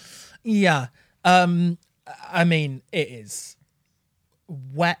 Okay. Yeah. I mean, it is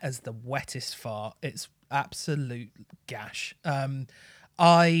wet as the wettest fart. It's absolute gash.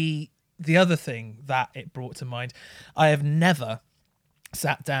 The other thing that it brought to mind, I have never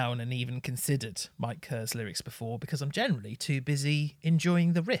sat down and even considered Mike Kerr's lyrics before, because I'm generally too busy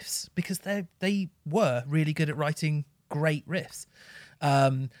enjoying the riffs, because they were really good at writing great riffs.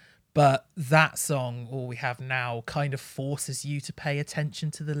 But that song, All We Have Now, kind of forces you to pay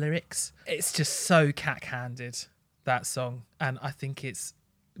attention to the lyrics. It's just so cack-handed, that song. And I think it's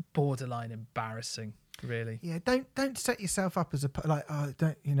borderline embarrassing, really. Yeah, don't set yourself up as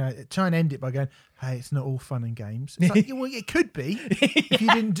try and end it by going, hey, it's not all fun and games. It's like, well, it could be. If you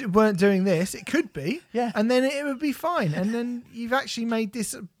weren't doing this, it could be. Yeah. And then it would be fine. And then you've actually made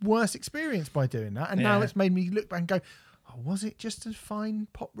this a worse experience by doing that. And now it's made me look back and go, was it just a fine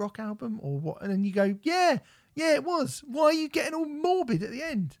pop rock album or what? And then you go, yeah, it was. Why are you getting all morbid at the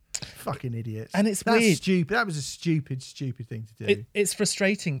end? Fucking idiots. And that's weird. Weird. Stupid. That was a stupid thing to do. It's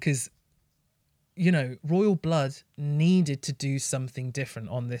frustrating because, you know, Royal Blood needed to do something different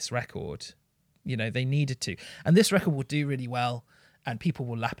on this record. You know, they needed to. And this record will do really well and people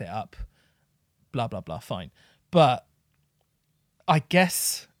will lap it up. Blah, blah, blah. Fine. But I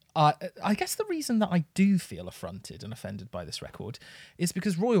guess the reason that I do feel affronted and offended by this record is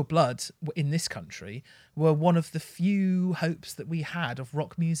because Royal Blood in this country were one of the few hopes that we had of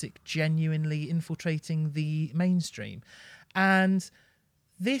rock music genuinely infiltrating the mainstream. And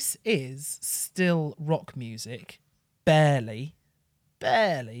this is still rock music. Barely.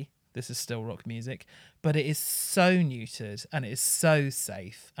 This is still rock music. But it is so neutered and it is so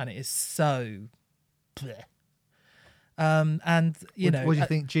safe and it is so bleh. And you know, what do you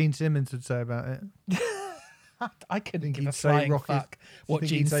think Gene Simmons would say about it? I couldn't Think give a he'd say flying Rocket- fuck what think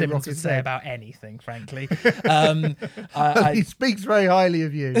Gene he'd say Simmons would Rocket's say head? about anything, frankly. He speaks very highly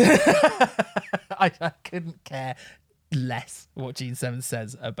of you. I couldn't care less what Gene Simmons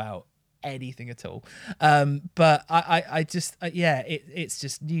says about anything at all. But I just, yeah, it's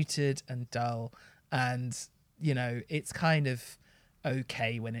just neutered and dull. And, you know, it's kind of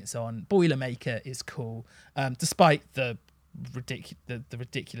okay when it's on. Boilermaker is cool, despite the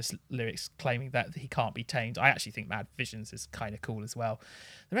ridiculous lyrics claiming that he can't be tamed. I actually think Mad Visions is kind of cool as well.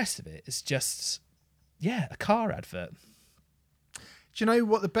 The rest of it is just, yeah, a car advert. Do you know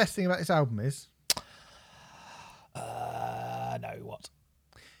what the best thing about this album is? No, what?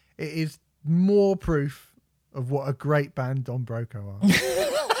 It is more proof of what a great band Don Broco are.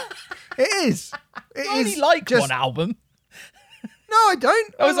 It is. It I only is like just... one album. No, I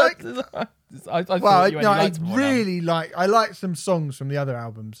don't. I was like. I Well, thought you only I liked one album. really like. I like some songs from the other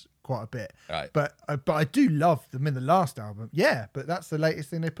albums quite a bit. Right. But I do love them in the last album. Yeah, but that's the latest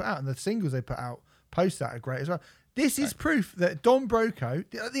thing they put out, and the singles they put out post that are great as well. This is proof that Don Broco.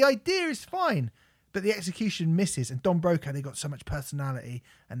 The idea is fine, but the execution misses. And Don Broco, they got so much personality,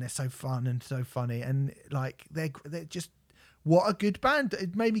 and they're so fun and so funny, and like they're just what a good band.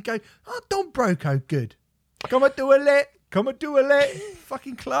 It made me go, oh, Don Broco, good. Come and do a lit. Come and do a lit.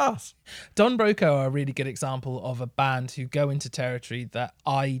 Fucking class. Don Broco are a really good example of a band who go into territory that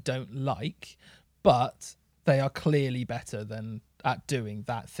I don't like, but they are clearly better than at doing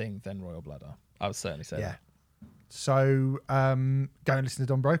that thing than Royal Blood are. I would certainly say that. So go and listen to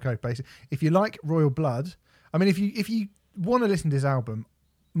Don Broco, basically. If you like Royal Blood, I mean, if you want to listen to this album,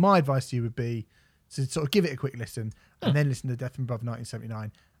 my advice to you would be to sort of give it a quick listen and then listen to Death from Above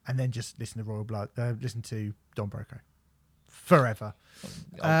 1979 and then just listen to Royal Blood, listen to Don Broco. Forever.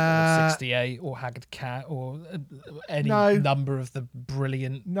 Or 68 or Haggard Cat or any number of the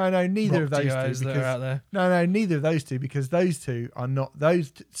brilliant neither of those duos two that are out there. neither of those two, because those two are not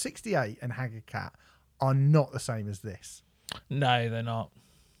 68 and Haggard Cat are not the same as this. No, they're not.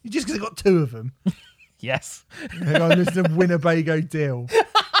 Just because they've got two of them. Yes. They're going to listen to Winnebago Deal.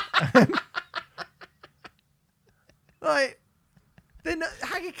 Like,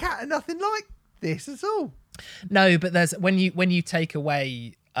 Haggard Cat are nothing like this at all. No, but there's when you take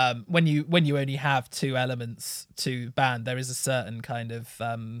away when you only have two elements to band, there is a certain kind of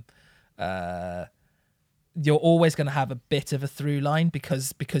you're always going to have a bit of a through line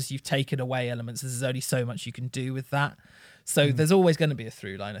because you've taken away elements. There's only so much you can do with that. So there's always going to be a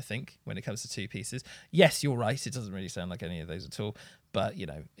through line, I think, when it comes to two pieces. Yes, you're right. It doesn't really sound like any of those at all. But, you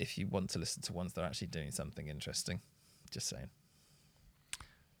know, if you want to listen to ones that are actually doing something interesting, just saying.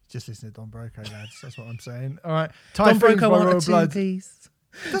 Just listen to Don Broco, lads. That's what I'm saying. All right. Don Typhoons by Broco on Royal a Blood. two-piece.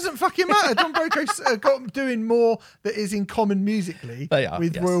 Doesn't fucking matter. Don Broco's got doing more that is in common musically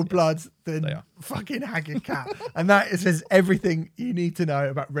with Royal Blood than fucking Haggard Cat. And that says everything you need to know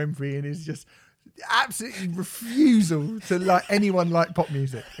about Renfrey and his just absolutely refusal to like anyone like pop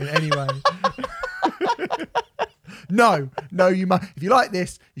music in any way. No, you must. If you like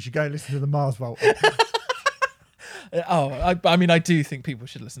this, you should go and listen to the Mars Volta. I mean, I do think people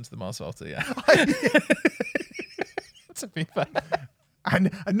should listen to the Mars Volta, yeah. To be fair.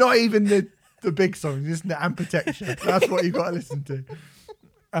 And not even the big songs, just the And Protection. That's what you've got to listen to.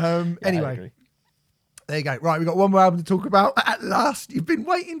 Anyway, there you go. Right, we've got one more album to talk about. At last, you've been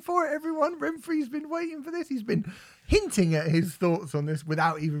waiting for it, everyone. Renfrey's been waiting for this. He's been hinting at his thoughts on this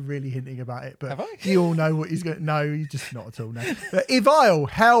without even really hinting about it. But have I? You all know what he's going to... No, you just not at all. No. Evile,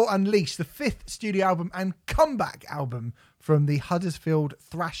 Hell Unleashed, the 5th studio album and comeback album from the Huddersfield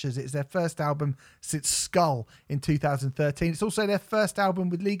Thrashers. It's their first album since Skull in 2013. It's also their first album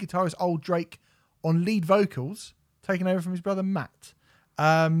with lead guitarist Old Drake on lead vocals, taken over from his brother Matt.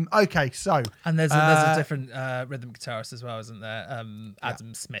 Okay, so... And there's a different rhythm guitarist as well, isn't there?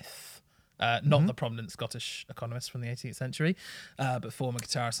 Adam Smith. Not the prominent Scottish economist from the 18th century, but former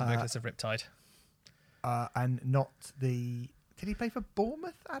guitarist and vocalist of Riptide. And not the... Did he play for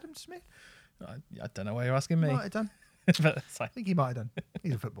Bournemouth, Adam Smith? I don't know why you're asking me. Might have done. But I think he might have done.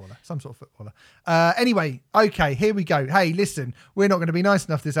 He's a footballer, some sort of footballer. Anyway, okay, here we go. Hey, listen, we're not going to be nice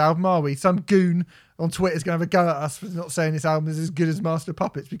enough this album, are we? Some goon on Twitter is going to have a go at us for not saying this album is as good as Master of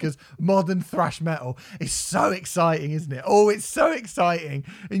Puppets because modern thrash metal is so exciting, isn't it? Oh, it's so exciting.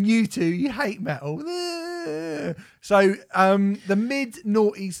 And you two, you hate metal. So the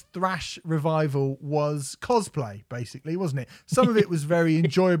mid-noughties thrash revival was cosplay, basically, wasn't it? Some of it was very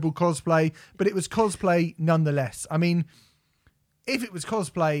enjoyable cosplay, but it was cosplay nonetheless. I mean, if it was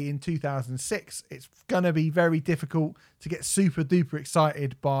cosplay in 2006, it's going to be very difficult to get super duper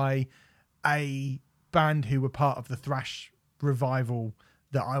excited by a band who were part of the thrash revival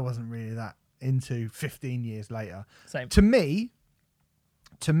that I wasn't really that into 15 years later. Same. To me,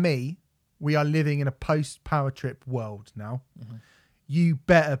 we are living in a post-Power Trip world now. Mm-hmm. You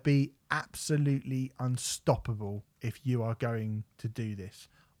better be absolutely unstoppable if you are going to do this.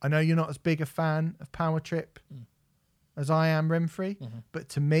 I know you're not as big a fan of Power Trip as I am, Remfry, but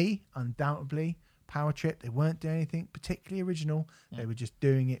to me, undoubtedly, Power Trip, they weren't doing anything particularly original. They were just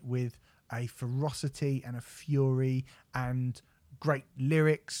doing it with a ferocity and a fury and great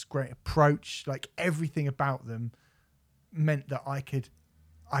lyrics, great approach. Like everything about them meant that I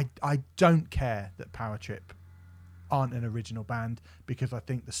don't care that Power Trip aren't an original band, because I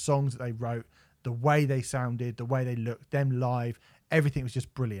think the songs that they wrote, the way they sounded, the way they looked, them live, everything was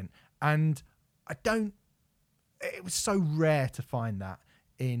just brilliant. And it was so rare to find that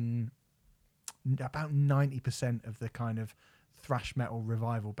in about 90% of the kind of thrash metal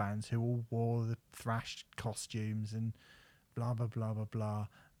revival bands who all wore the thrash costumes and blah, blah, blah, blah, blah.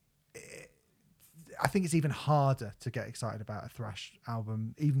 I think it's even harder to get excited about a thrash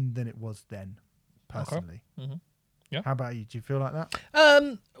album even than it was then, personally. Okay. Mm-hmm. Yeah. How about you? Do you feel like that?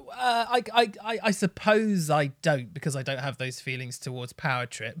 I suppose I don't, because I don't have those feelings towards Power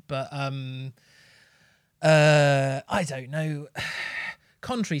Trip, but I don't know.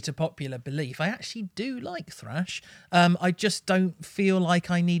 Contrary to popular belief, I actually do like thrash. I just don't feel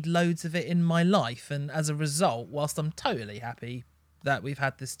like I need loads of it in my life, and as a result, whilst I'm totally happy that we've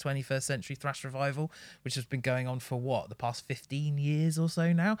had this 21st century thrash revival, which has been going on for the past 15 years or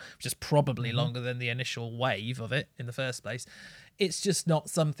so now, which is probably longer than the initial wave of it in the first place. It's just not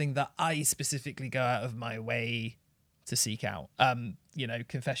something that I specifically go out of my way to seek out.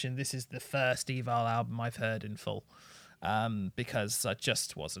 Confession, this is the first Eval album I've heard in full, because I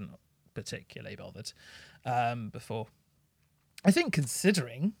just wasn't particularly bothered before. I think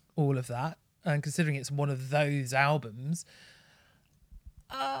considering all of that, and considering it's one of those albums,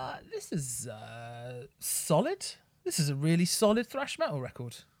 this is solid. This is a really solid thrash metal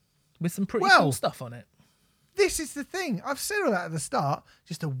record with some pretty cool stuff on it. This is the thing. I've said all that at the start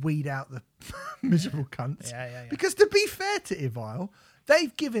just to weed out the miserable cunts. Yeah. Because to be fair to Evile,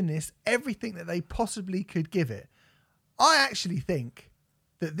 they've given this everything that they possibly could give it. I actually think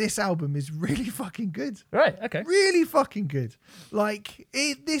that this album is really fucking good. Right, okay. Really fucking good. Like,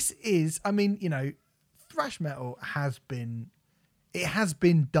 this is, thrash metal has been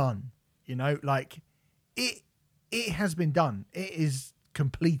done, like it has been done. It is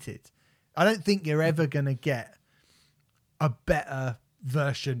completed. I don't think you're ever going to get a better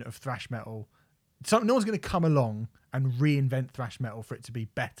version of thrash metal. No one's going to come along and reinvent thrash metal for it to be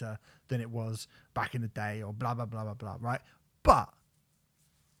better than it was back in the day, or blah, blah, blah, blah, blah, right? But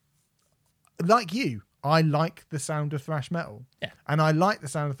like you, I like the sound of thrash metal. Yeah. And I like the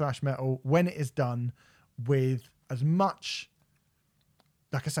sound of thrash metal when it is done with as much,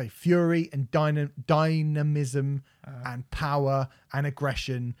 like I say, fury and dynamism and power and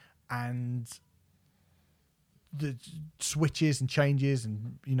aggression and the switches and changes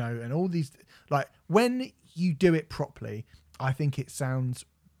and, and all these, like, when you do it properly, I think it sounds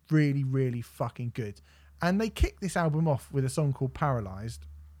really, really fucking good. And they kicked this album off with a song called Paralyzed.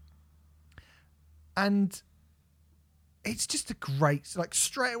 And it's just a great, like,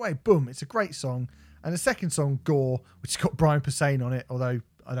 straight away, boom, it's a great song. And the second song, Gore, which has got Brian Posehn on it, although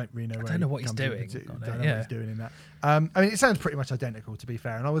I don't really know I don't know what he's doing. What he's doing in that. It sounds pretty much identical, to be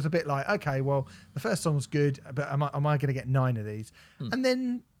fair. And I was a bit like, okay, well, the first song's good, but am I going to get 9 of these? And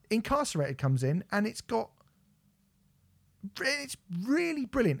then Incarcerated comes in, and it's really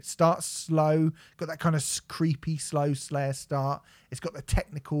brilliant. It starts slow, got that kind of creepy, slow Slayer start. It's got the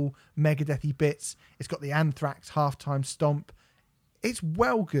technical, Megadethy bits. It's got the Anthrax halftime stomp. It's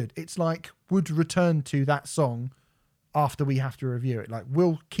well good. It's like, would return to that song after we have to review it. Like,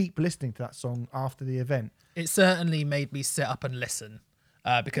 we'll keep listening to that song after the event. It certainly made me sit up and listen,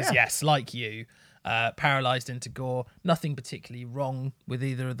 because yes, like you, Paralyzed into Gore, nothing particularly wrong with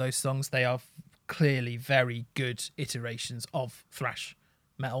either of those songs. They are clearly very good iterations of thrash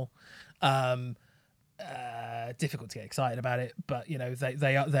metal. Difficult to get excited about it, but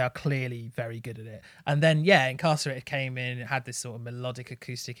they are clearly very good at it. And then Incarcerated came in, it had this sort of melodic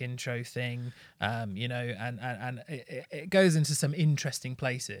acoustic intro thing, and it goes into some interesting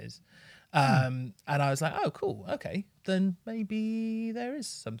places. And I was like, oh cool, okay, then maybe there is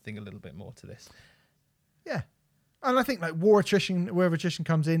something a little bit more to this. Yeah. And I think like War of Attrition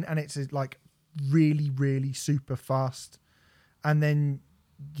comes in, and it's like really, really super fast, and then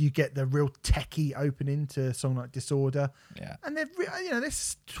you get the real techie opening to a song like Disorder. Yeah. And they're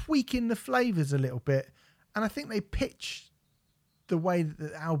tweaking the flavors a little bit. And I think they pitch the way that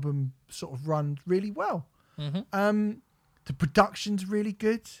the album sort of runs really well. Mm-hmm. The production's really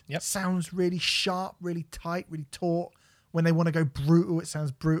good. Yep. Sounds really sharp, really tight, really taut. When they want to go brutal, it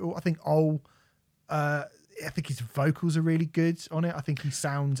sounds brutal. I think I think his vocals are really good on it. I think he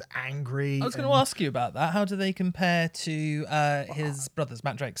sounds angry. I was going to ask you about that. How do they compare to his brothers,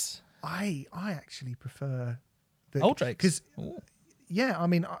 Matt Drake's? I actually prefer Old Drake. Because, yeah, I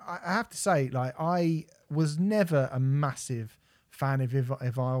mean, I have to say, like, I was never a massive fan of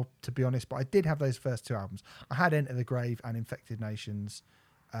Evile, to be honest, but I did have those first two albums. I had Enter the Grave and Infected Nations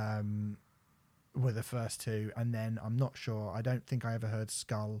were the first two, and then I'm not sure. I don't think I ever heard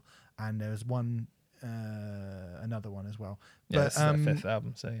Skull, and there was another one as well. Yeah, But, this is their fifth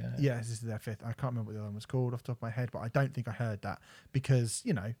album, so yeah. Yeah, this is their fifth. I can't remember what the other one was called off the top of my head, but I don't think I heard that because,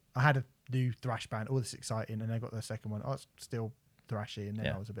 you know, I had a new thrash band, all this exciting, and I got the second one. Oh, it's still thrashy, and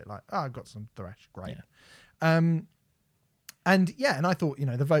then I was a bit like, oh, I've got some thrash, great. Yeah. And I thought, you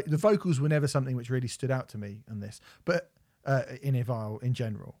know, the vocals were never something which really stood out to me on this, but in Evile in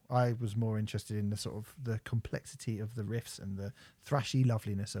general, I was more interested in the sort of the complexity of the riffs and the thrashy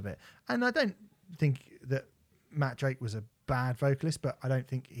loveliness of it. And I don't think that Matt Drake was a bad vocalist, but I don't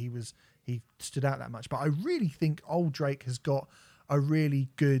think he stood out that much. But I really think Old Drake has got a really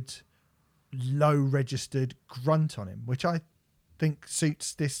good low registered grunt on him, which I think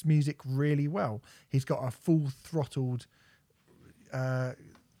suits this music really well. He's got a full throttled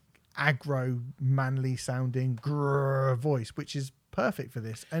aggro manly sounding grrr voice, which is perfect for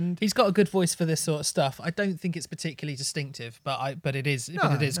this. And he's got a good voice for this sort of stuff. I don't think it's particularly distinctive, but it is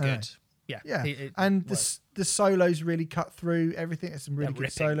good. Yeah. And the solos really cut through everything. There's some really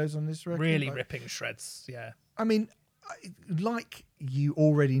good solos on this record. Really ripping shreds. Yeah. I mean, like you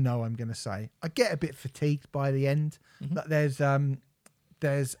already know, I'm going to say, I get a bit fatigued by the end. But there's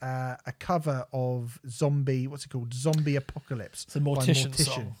a cover of Zombie, what's it called? Zombie Apocalypse. It's a Mortician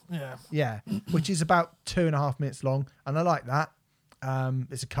song. Yeah. Which is about 2.5 minutes long. And I like that.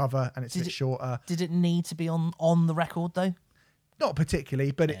 It's a cover and it's a bit shorter. Did it need to be on the record though? Not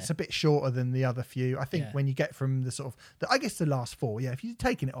particularly, but it's a bit shorter than the other few. I think when you get from the sort of, I guess the last four, if you're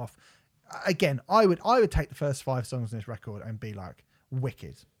taking it off, again, I would take the first 5 songs on this record and be like,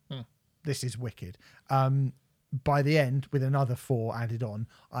 wicked. This is wicked. By the end, with another 4 added on,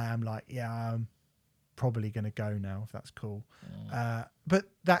 I am like, I'm probably going to go now if that's cool. But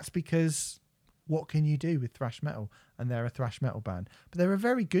that's because what can you do with thrash metal? And they're a thrash metal band. But they're a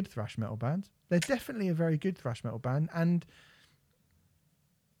very good thrash metal band. They're definitely a very good thrash metal band. And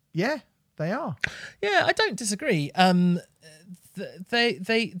yeah, they are. Yeah, I don't disagree.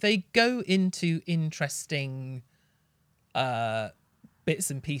 They go into interesting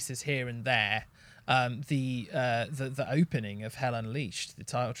bits and pieces here and there. The opening of Hell Unleashed, the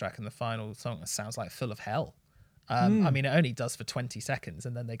title track and the final song, sounds like Full of Hell. I mean, it only does for 20 seconds,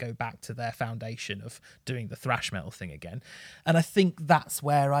 and then they go back to their foundation of doing the thrash metal thing again. And I think that's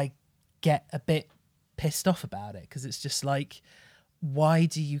where I get a bit pissed off about it, because it's just like, why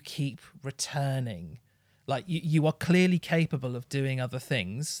do you keep returning? Like, you are clearly capable of doing other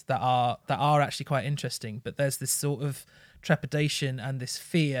things that are actually quite interesting, but there's this sort of trepidation and this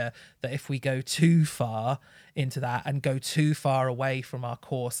fear that if we go too far into that and go too far away from our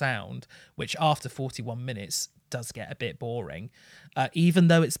core sound, which after 41 minutes does get a bit boring, even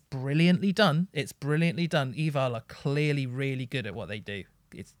though it's brilliantly done. Evile are clearly really good at what they do.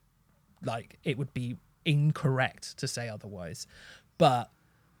 It's like, it would be incorrect to say otherwise, but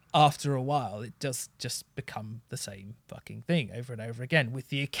after a while it does just become the same fucking thing over and over again, with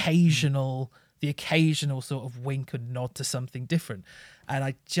the occasional sort of wink and nod to something different. And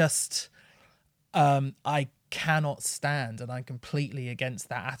I just I cannot stand, and I'm completely against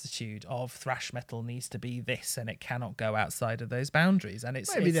that attitude of thrash metal needs to be this and it cannot go outside of those boundaries. And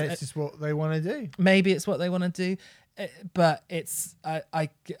it's that's just what they want to do. Maybe it's what they want to do, but it's I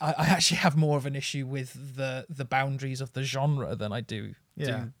actually have more of an issue with the boundaries of the genre than I do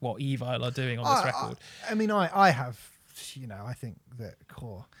what Evile are doing on this record. I mean, I have, I think that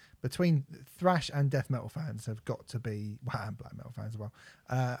core between thrash and death metal fans have got to be, and black metal fans as well,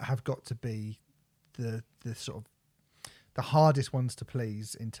 have got to be the sort of the hardest ones to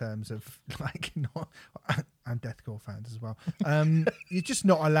please in terms of like and deathcore fans as well. You're just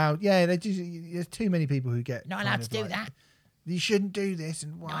not allowed. Yeah, there's too many people who get not allowed to do that. You shouldn't do this,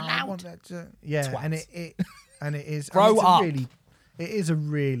 and I want that to. Yeah, Twats. and it is. Grow up. It is a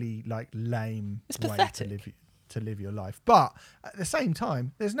really like lame it's way pathetic. to live your life. But at the same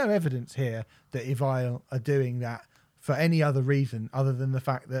time, there's no evidence here that Evile are doing that for any other reason other than the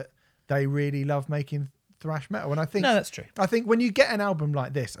fact that they really love making thrash metal. And I think that's true. I think when you get an album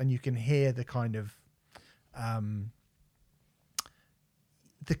like this and you can hear the kind of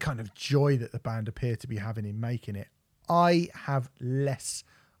the kind of joy that the band appear to be having in making it, I have less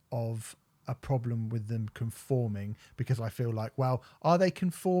of a problem with them conforming, because I feel like, well, are they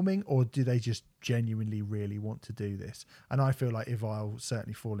conforming or do they just genuinely really want to do this? And I feel like Evile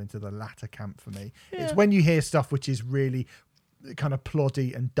certainly fall into the latter camp for me. Yeah. It's when you hear stuff which is really kind of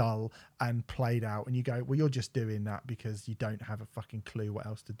ploddy and dull and played out, and you go, well, you're just doing that because you don't have a fucking clue what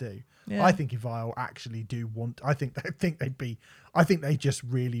else to do. Yeah. I think Evile actually do want, I think they just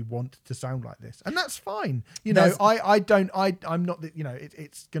really want to sound like this, and that's fine. You know, I'm not that, you know,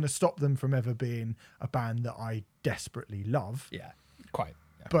 it's going to stop them from ever being a band that I desperately love. Yeah, quite.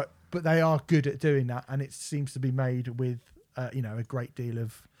 Yeah. But they are good at doing that, and it seems to be made with you know, a great deal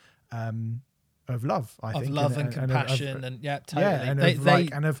of love, I think, of love and compassion, and yeah, totally.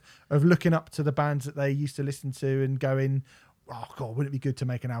 And of looking up to the bands that they used to listen to and going, oh god, wouldn't it be good to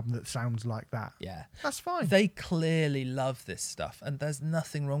make an album that sounds like that? Yeah, that's fine. They clearly love this stuff, and there's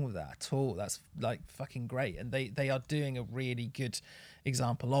nothing wrong with that at all. That's like fucking great, and they are doing a really good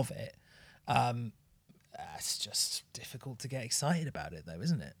example of it. It's just difficult to get excited about it, though,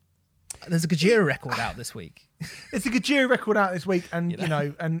 isn't it? There's a Gojira record out this week. It's a Gojira record out this week, and you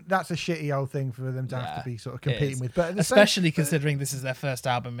know, and that's a shitty old thing for them to have to be sort of competing with. But especially considering this is their first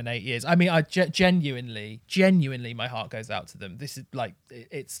album in 8 years. I mean, I genuinely, my heart goes out to them. This is like,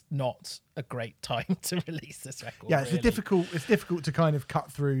 it's not a great time to release this record. Yeah, really. It's difficult to kind of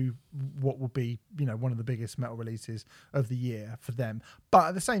cut through what will be, you know, one of the biggest metal releases of the year for them. But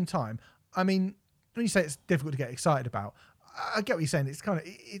at the same time, I mean, when you say it's difficult to get excited about, I get what you're saying. It's kind of,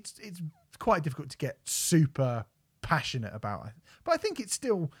 it's quite difficult to get super passionate about it. But I think it's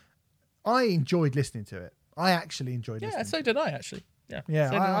still, I enjoyed listening to it. I actually enjoyed listening. Yeah, so did I actually. Yeah.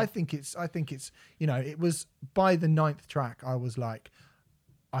 So I think it's, you know, it was by the 9th track, I was like,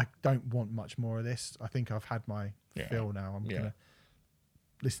 I don't want much more of this. I think I've had my fill now. I'm going to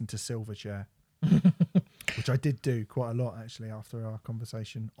listen to Silverchair. Which I did do quite a lot actually after our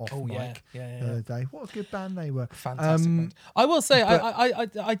conversation off mic the other day. What a good band they were! Fantastic band. I will say,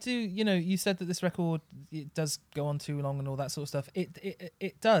 I do. You know, you said that this record, it does go on too long and all that sort of stuff.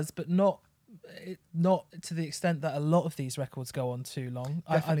 It does, but not to the extent that a lot of these records go on too long.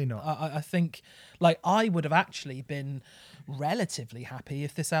 Definitely not. I think, like, I would have actually been relatively happy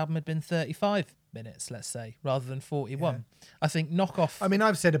if this album had been 35 minutes, let's say, rather than 41. Yeah. I think Knockoff. I mean,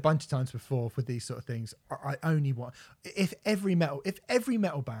 I've said a bunch of times before with these sort of things, I only want, if every metal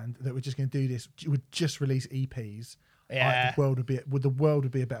band that were just going to do this would just release EPs, the world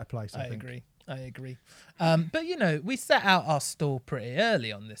would be a better place. I think. I agree. But, you know, we set out our stall pretty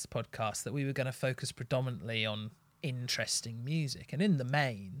early on this podcast that we were going to focus predominantly on interesting music. And in the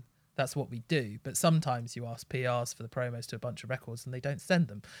main, that's what we do. But sometimes you ask PRs for the promos to a bunch of records and they don't send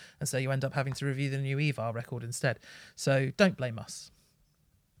them. And so you end up having to review the new Evile record instead. So don't blame us.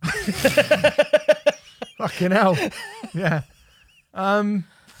 Fucking hell. Yeah.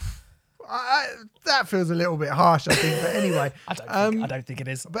 That feels a little bit harsh, I think. But anyway, I don't think it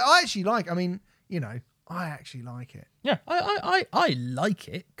is. But I actually like. I mean, you know, I actually like it. Yeah, I like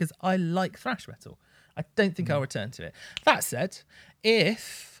it because I like thrash metal. I don't think I'll return to it. That said,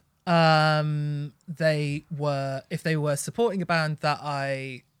 if they were supporting a band that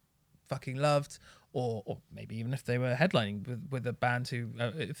I fucking loved, or maybe even if they were headlining with a band who,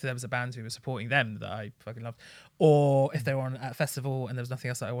 if there was a band who was supporting them that I fucking loved, or if they were at a festival and there was nothing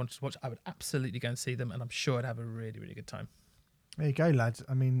else that I wanted to watch, I would absolutely go and see them, and I'm sure I'd have a really, really good time. There you go, lads.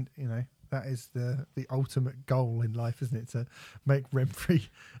 I mean, you know, that is the ultimate goal in life, isn't it? To make Remfry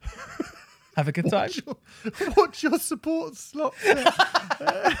have a good time. Watch your support slot.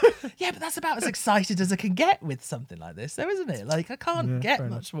 Yeah, but that's about as excited as I can get with something like this, though, isn't it? Like, I can't get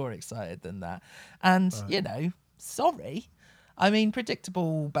much more excited than that. And, you know, sorry. I mean,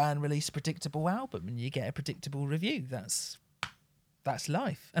 predictable band release predictable album and you get a predictable review. That's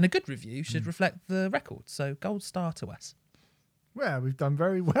life. And a good review should reflect the record. So gold star to us. Well, we've done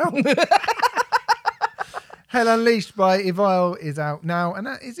very well. Hell Unleashed by Evile is out now, and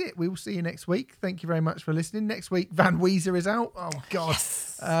that is it. We will see you next week. Thank you very much for listening. Next week, Van Weezer is out. Oh, God.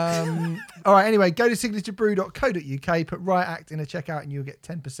 Yes. All right, anyway, go to signaturebrew.co.uk, put Riot Act in a checkout, and you'll get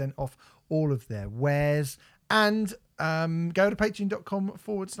 10% off all of their wares. And go to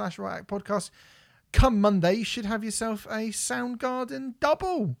patreon.com/Riot Act podcast. Come Monday, you should have yourself a Soundgarden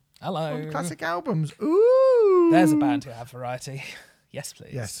double. Hello. On classic albums. Ooh. There's a band who have variety. Yes,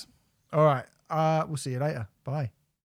 please. Yes. All right. We'll see you later. Bye.